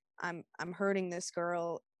I'm hurting this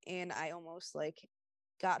girl and I almost like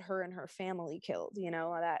got her and her family killed,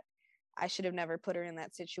 that I should have never put her in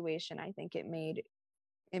that situation. I think it made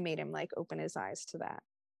him like open his eyes to that.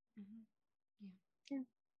 Yeah.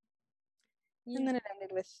 And then it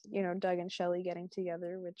ended with Doug and Shelly getting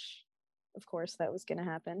together, which of course that was gonna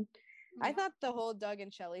happen. I thought the whole Doug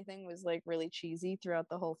and Shelly thing was like really cheesy throughout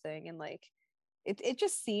the whole thing, and like it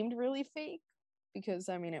just seemed really fake because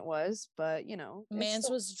I mean it was, but Mans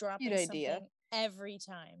was dropping something idea every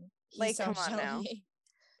time. Like, come on now.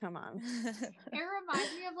 Come on. It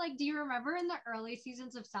reminds me of like, do you remember in the early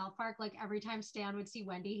seasons of South Park, like every time Stan would see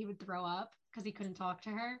Wendy, he would throw up because he couldn't talk to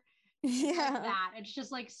her? Yeah. Like that. It's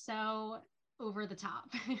just like so over the top.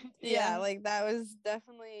 Yeah, like that was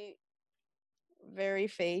definitely very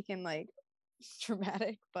fake and like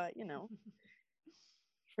dramatic, but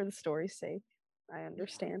for the story's sake. I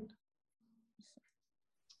understand.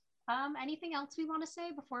 Anything else we want to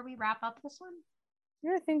say before we wrap up this one?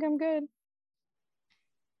 Yeah, I think I'm good.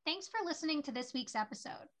 Thanks for listening to this week's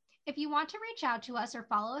episode. If you want to reach out to us or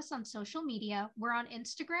follow us on social media, we're on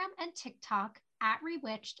Instagram and TikTok at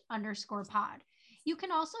rewitched_pod. You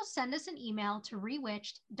can also send us an email to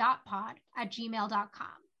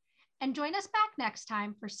rewitched.pod@gmail.com. And join us back next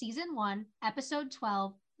time for season 1, episode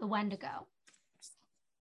 12, The Wendigo.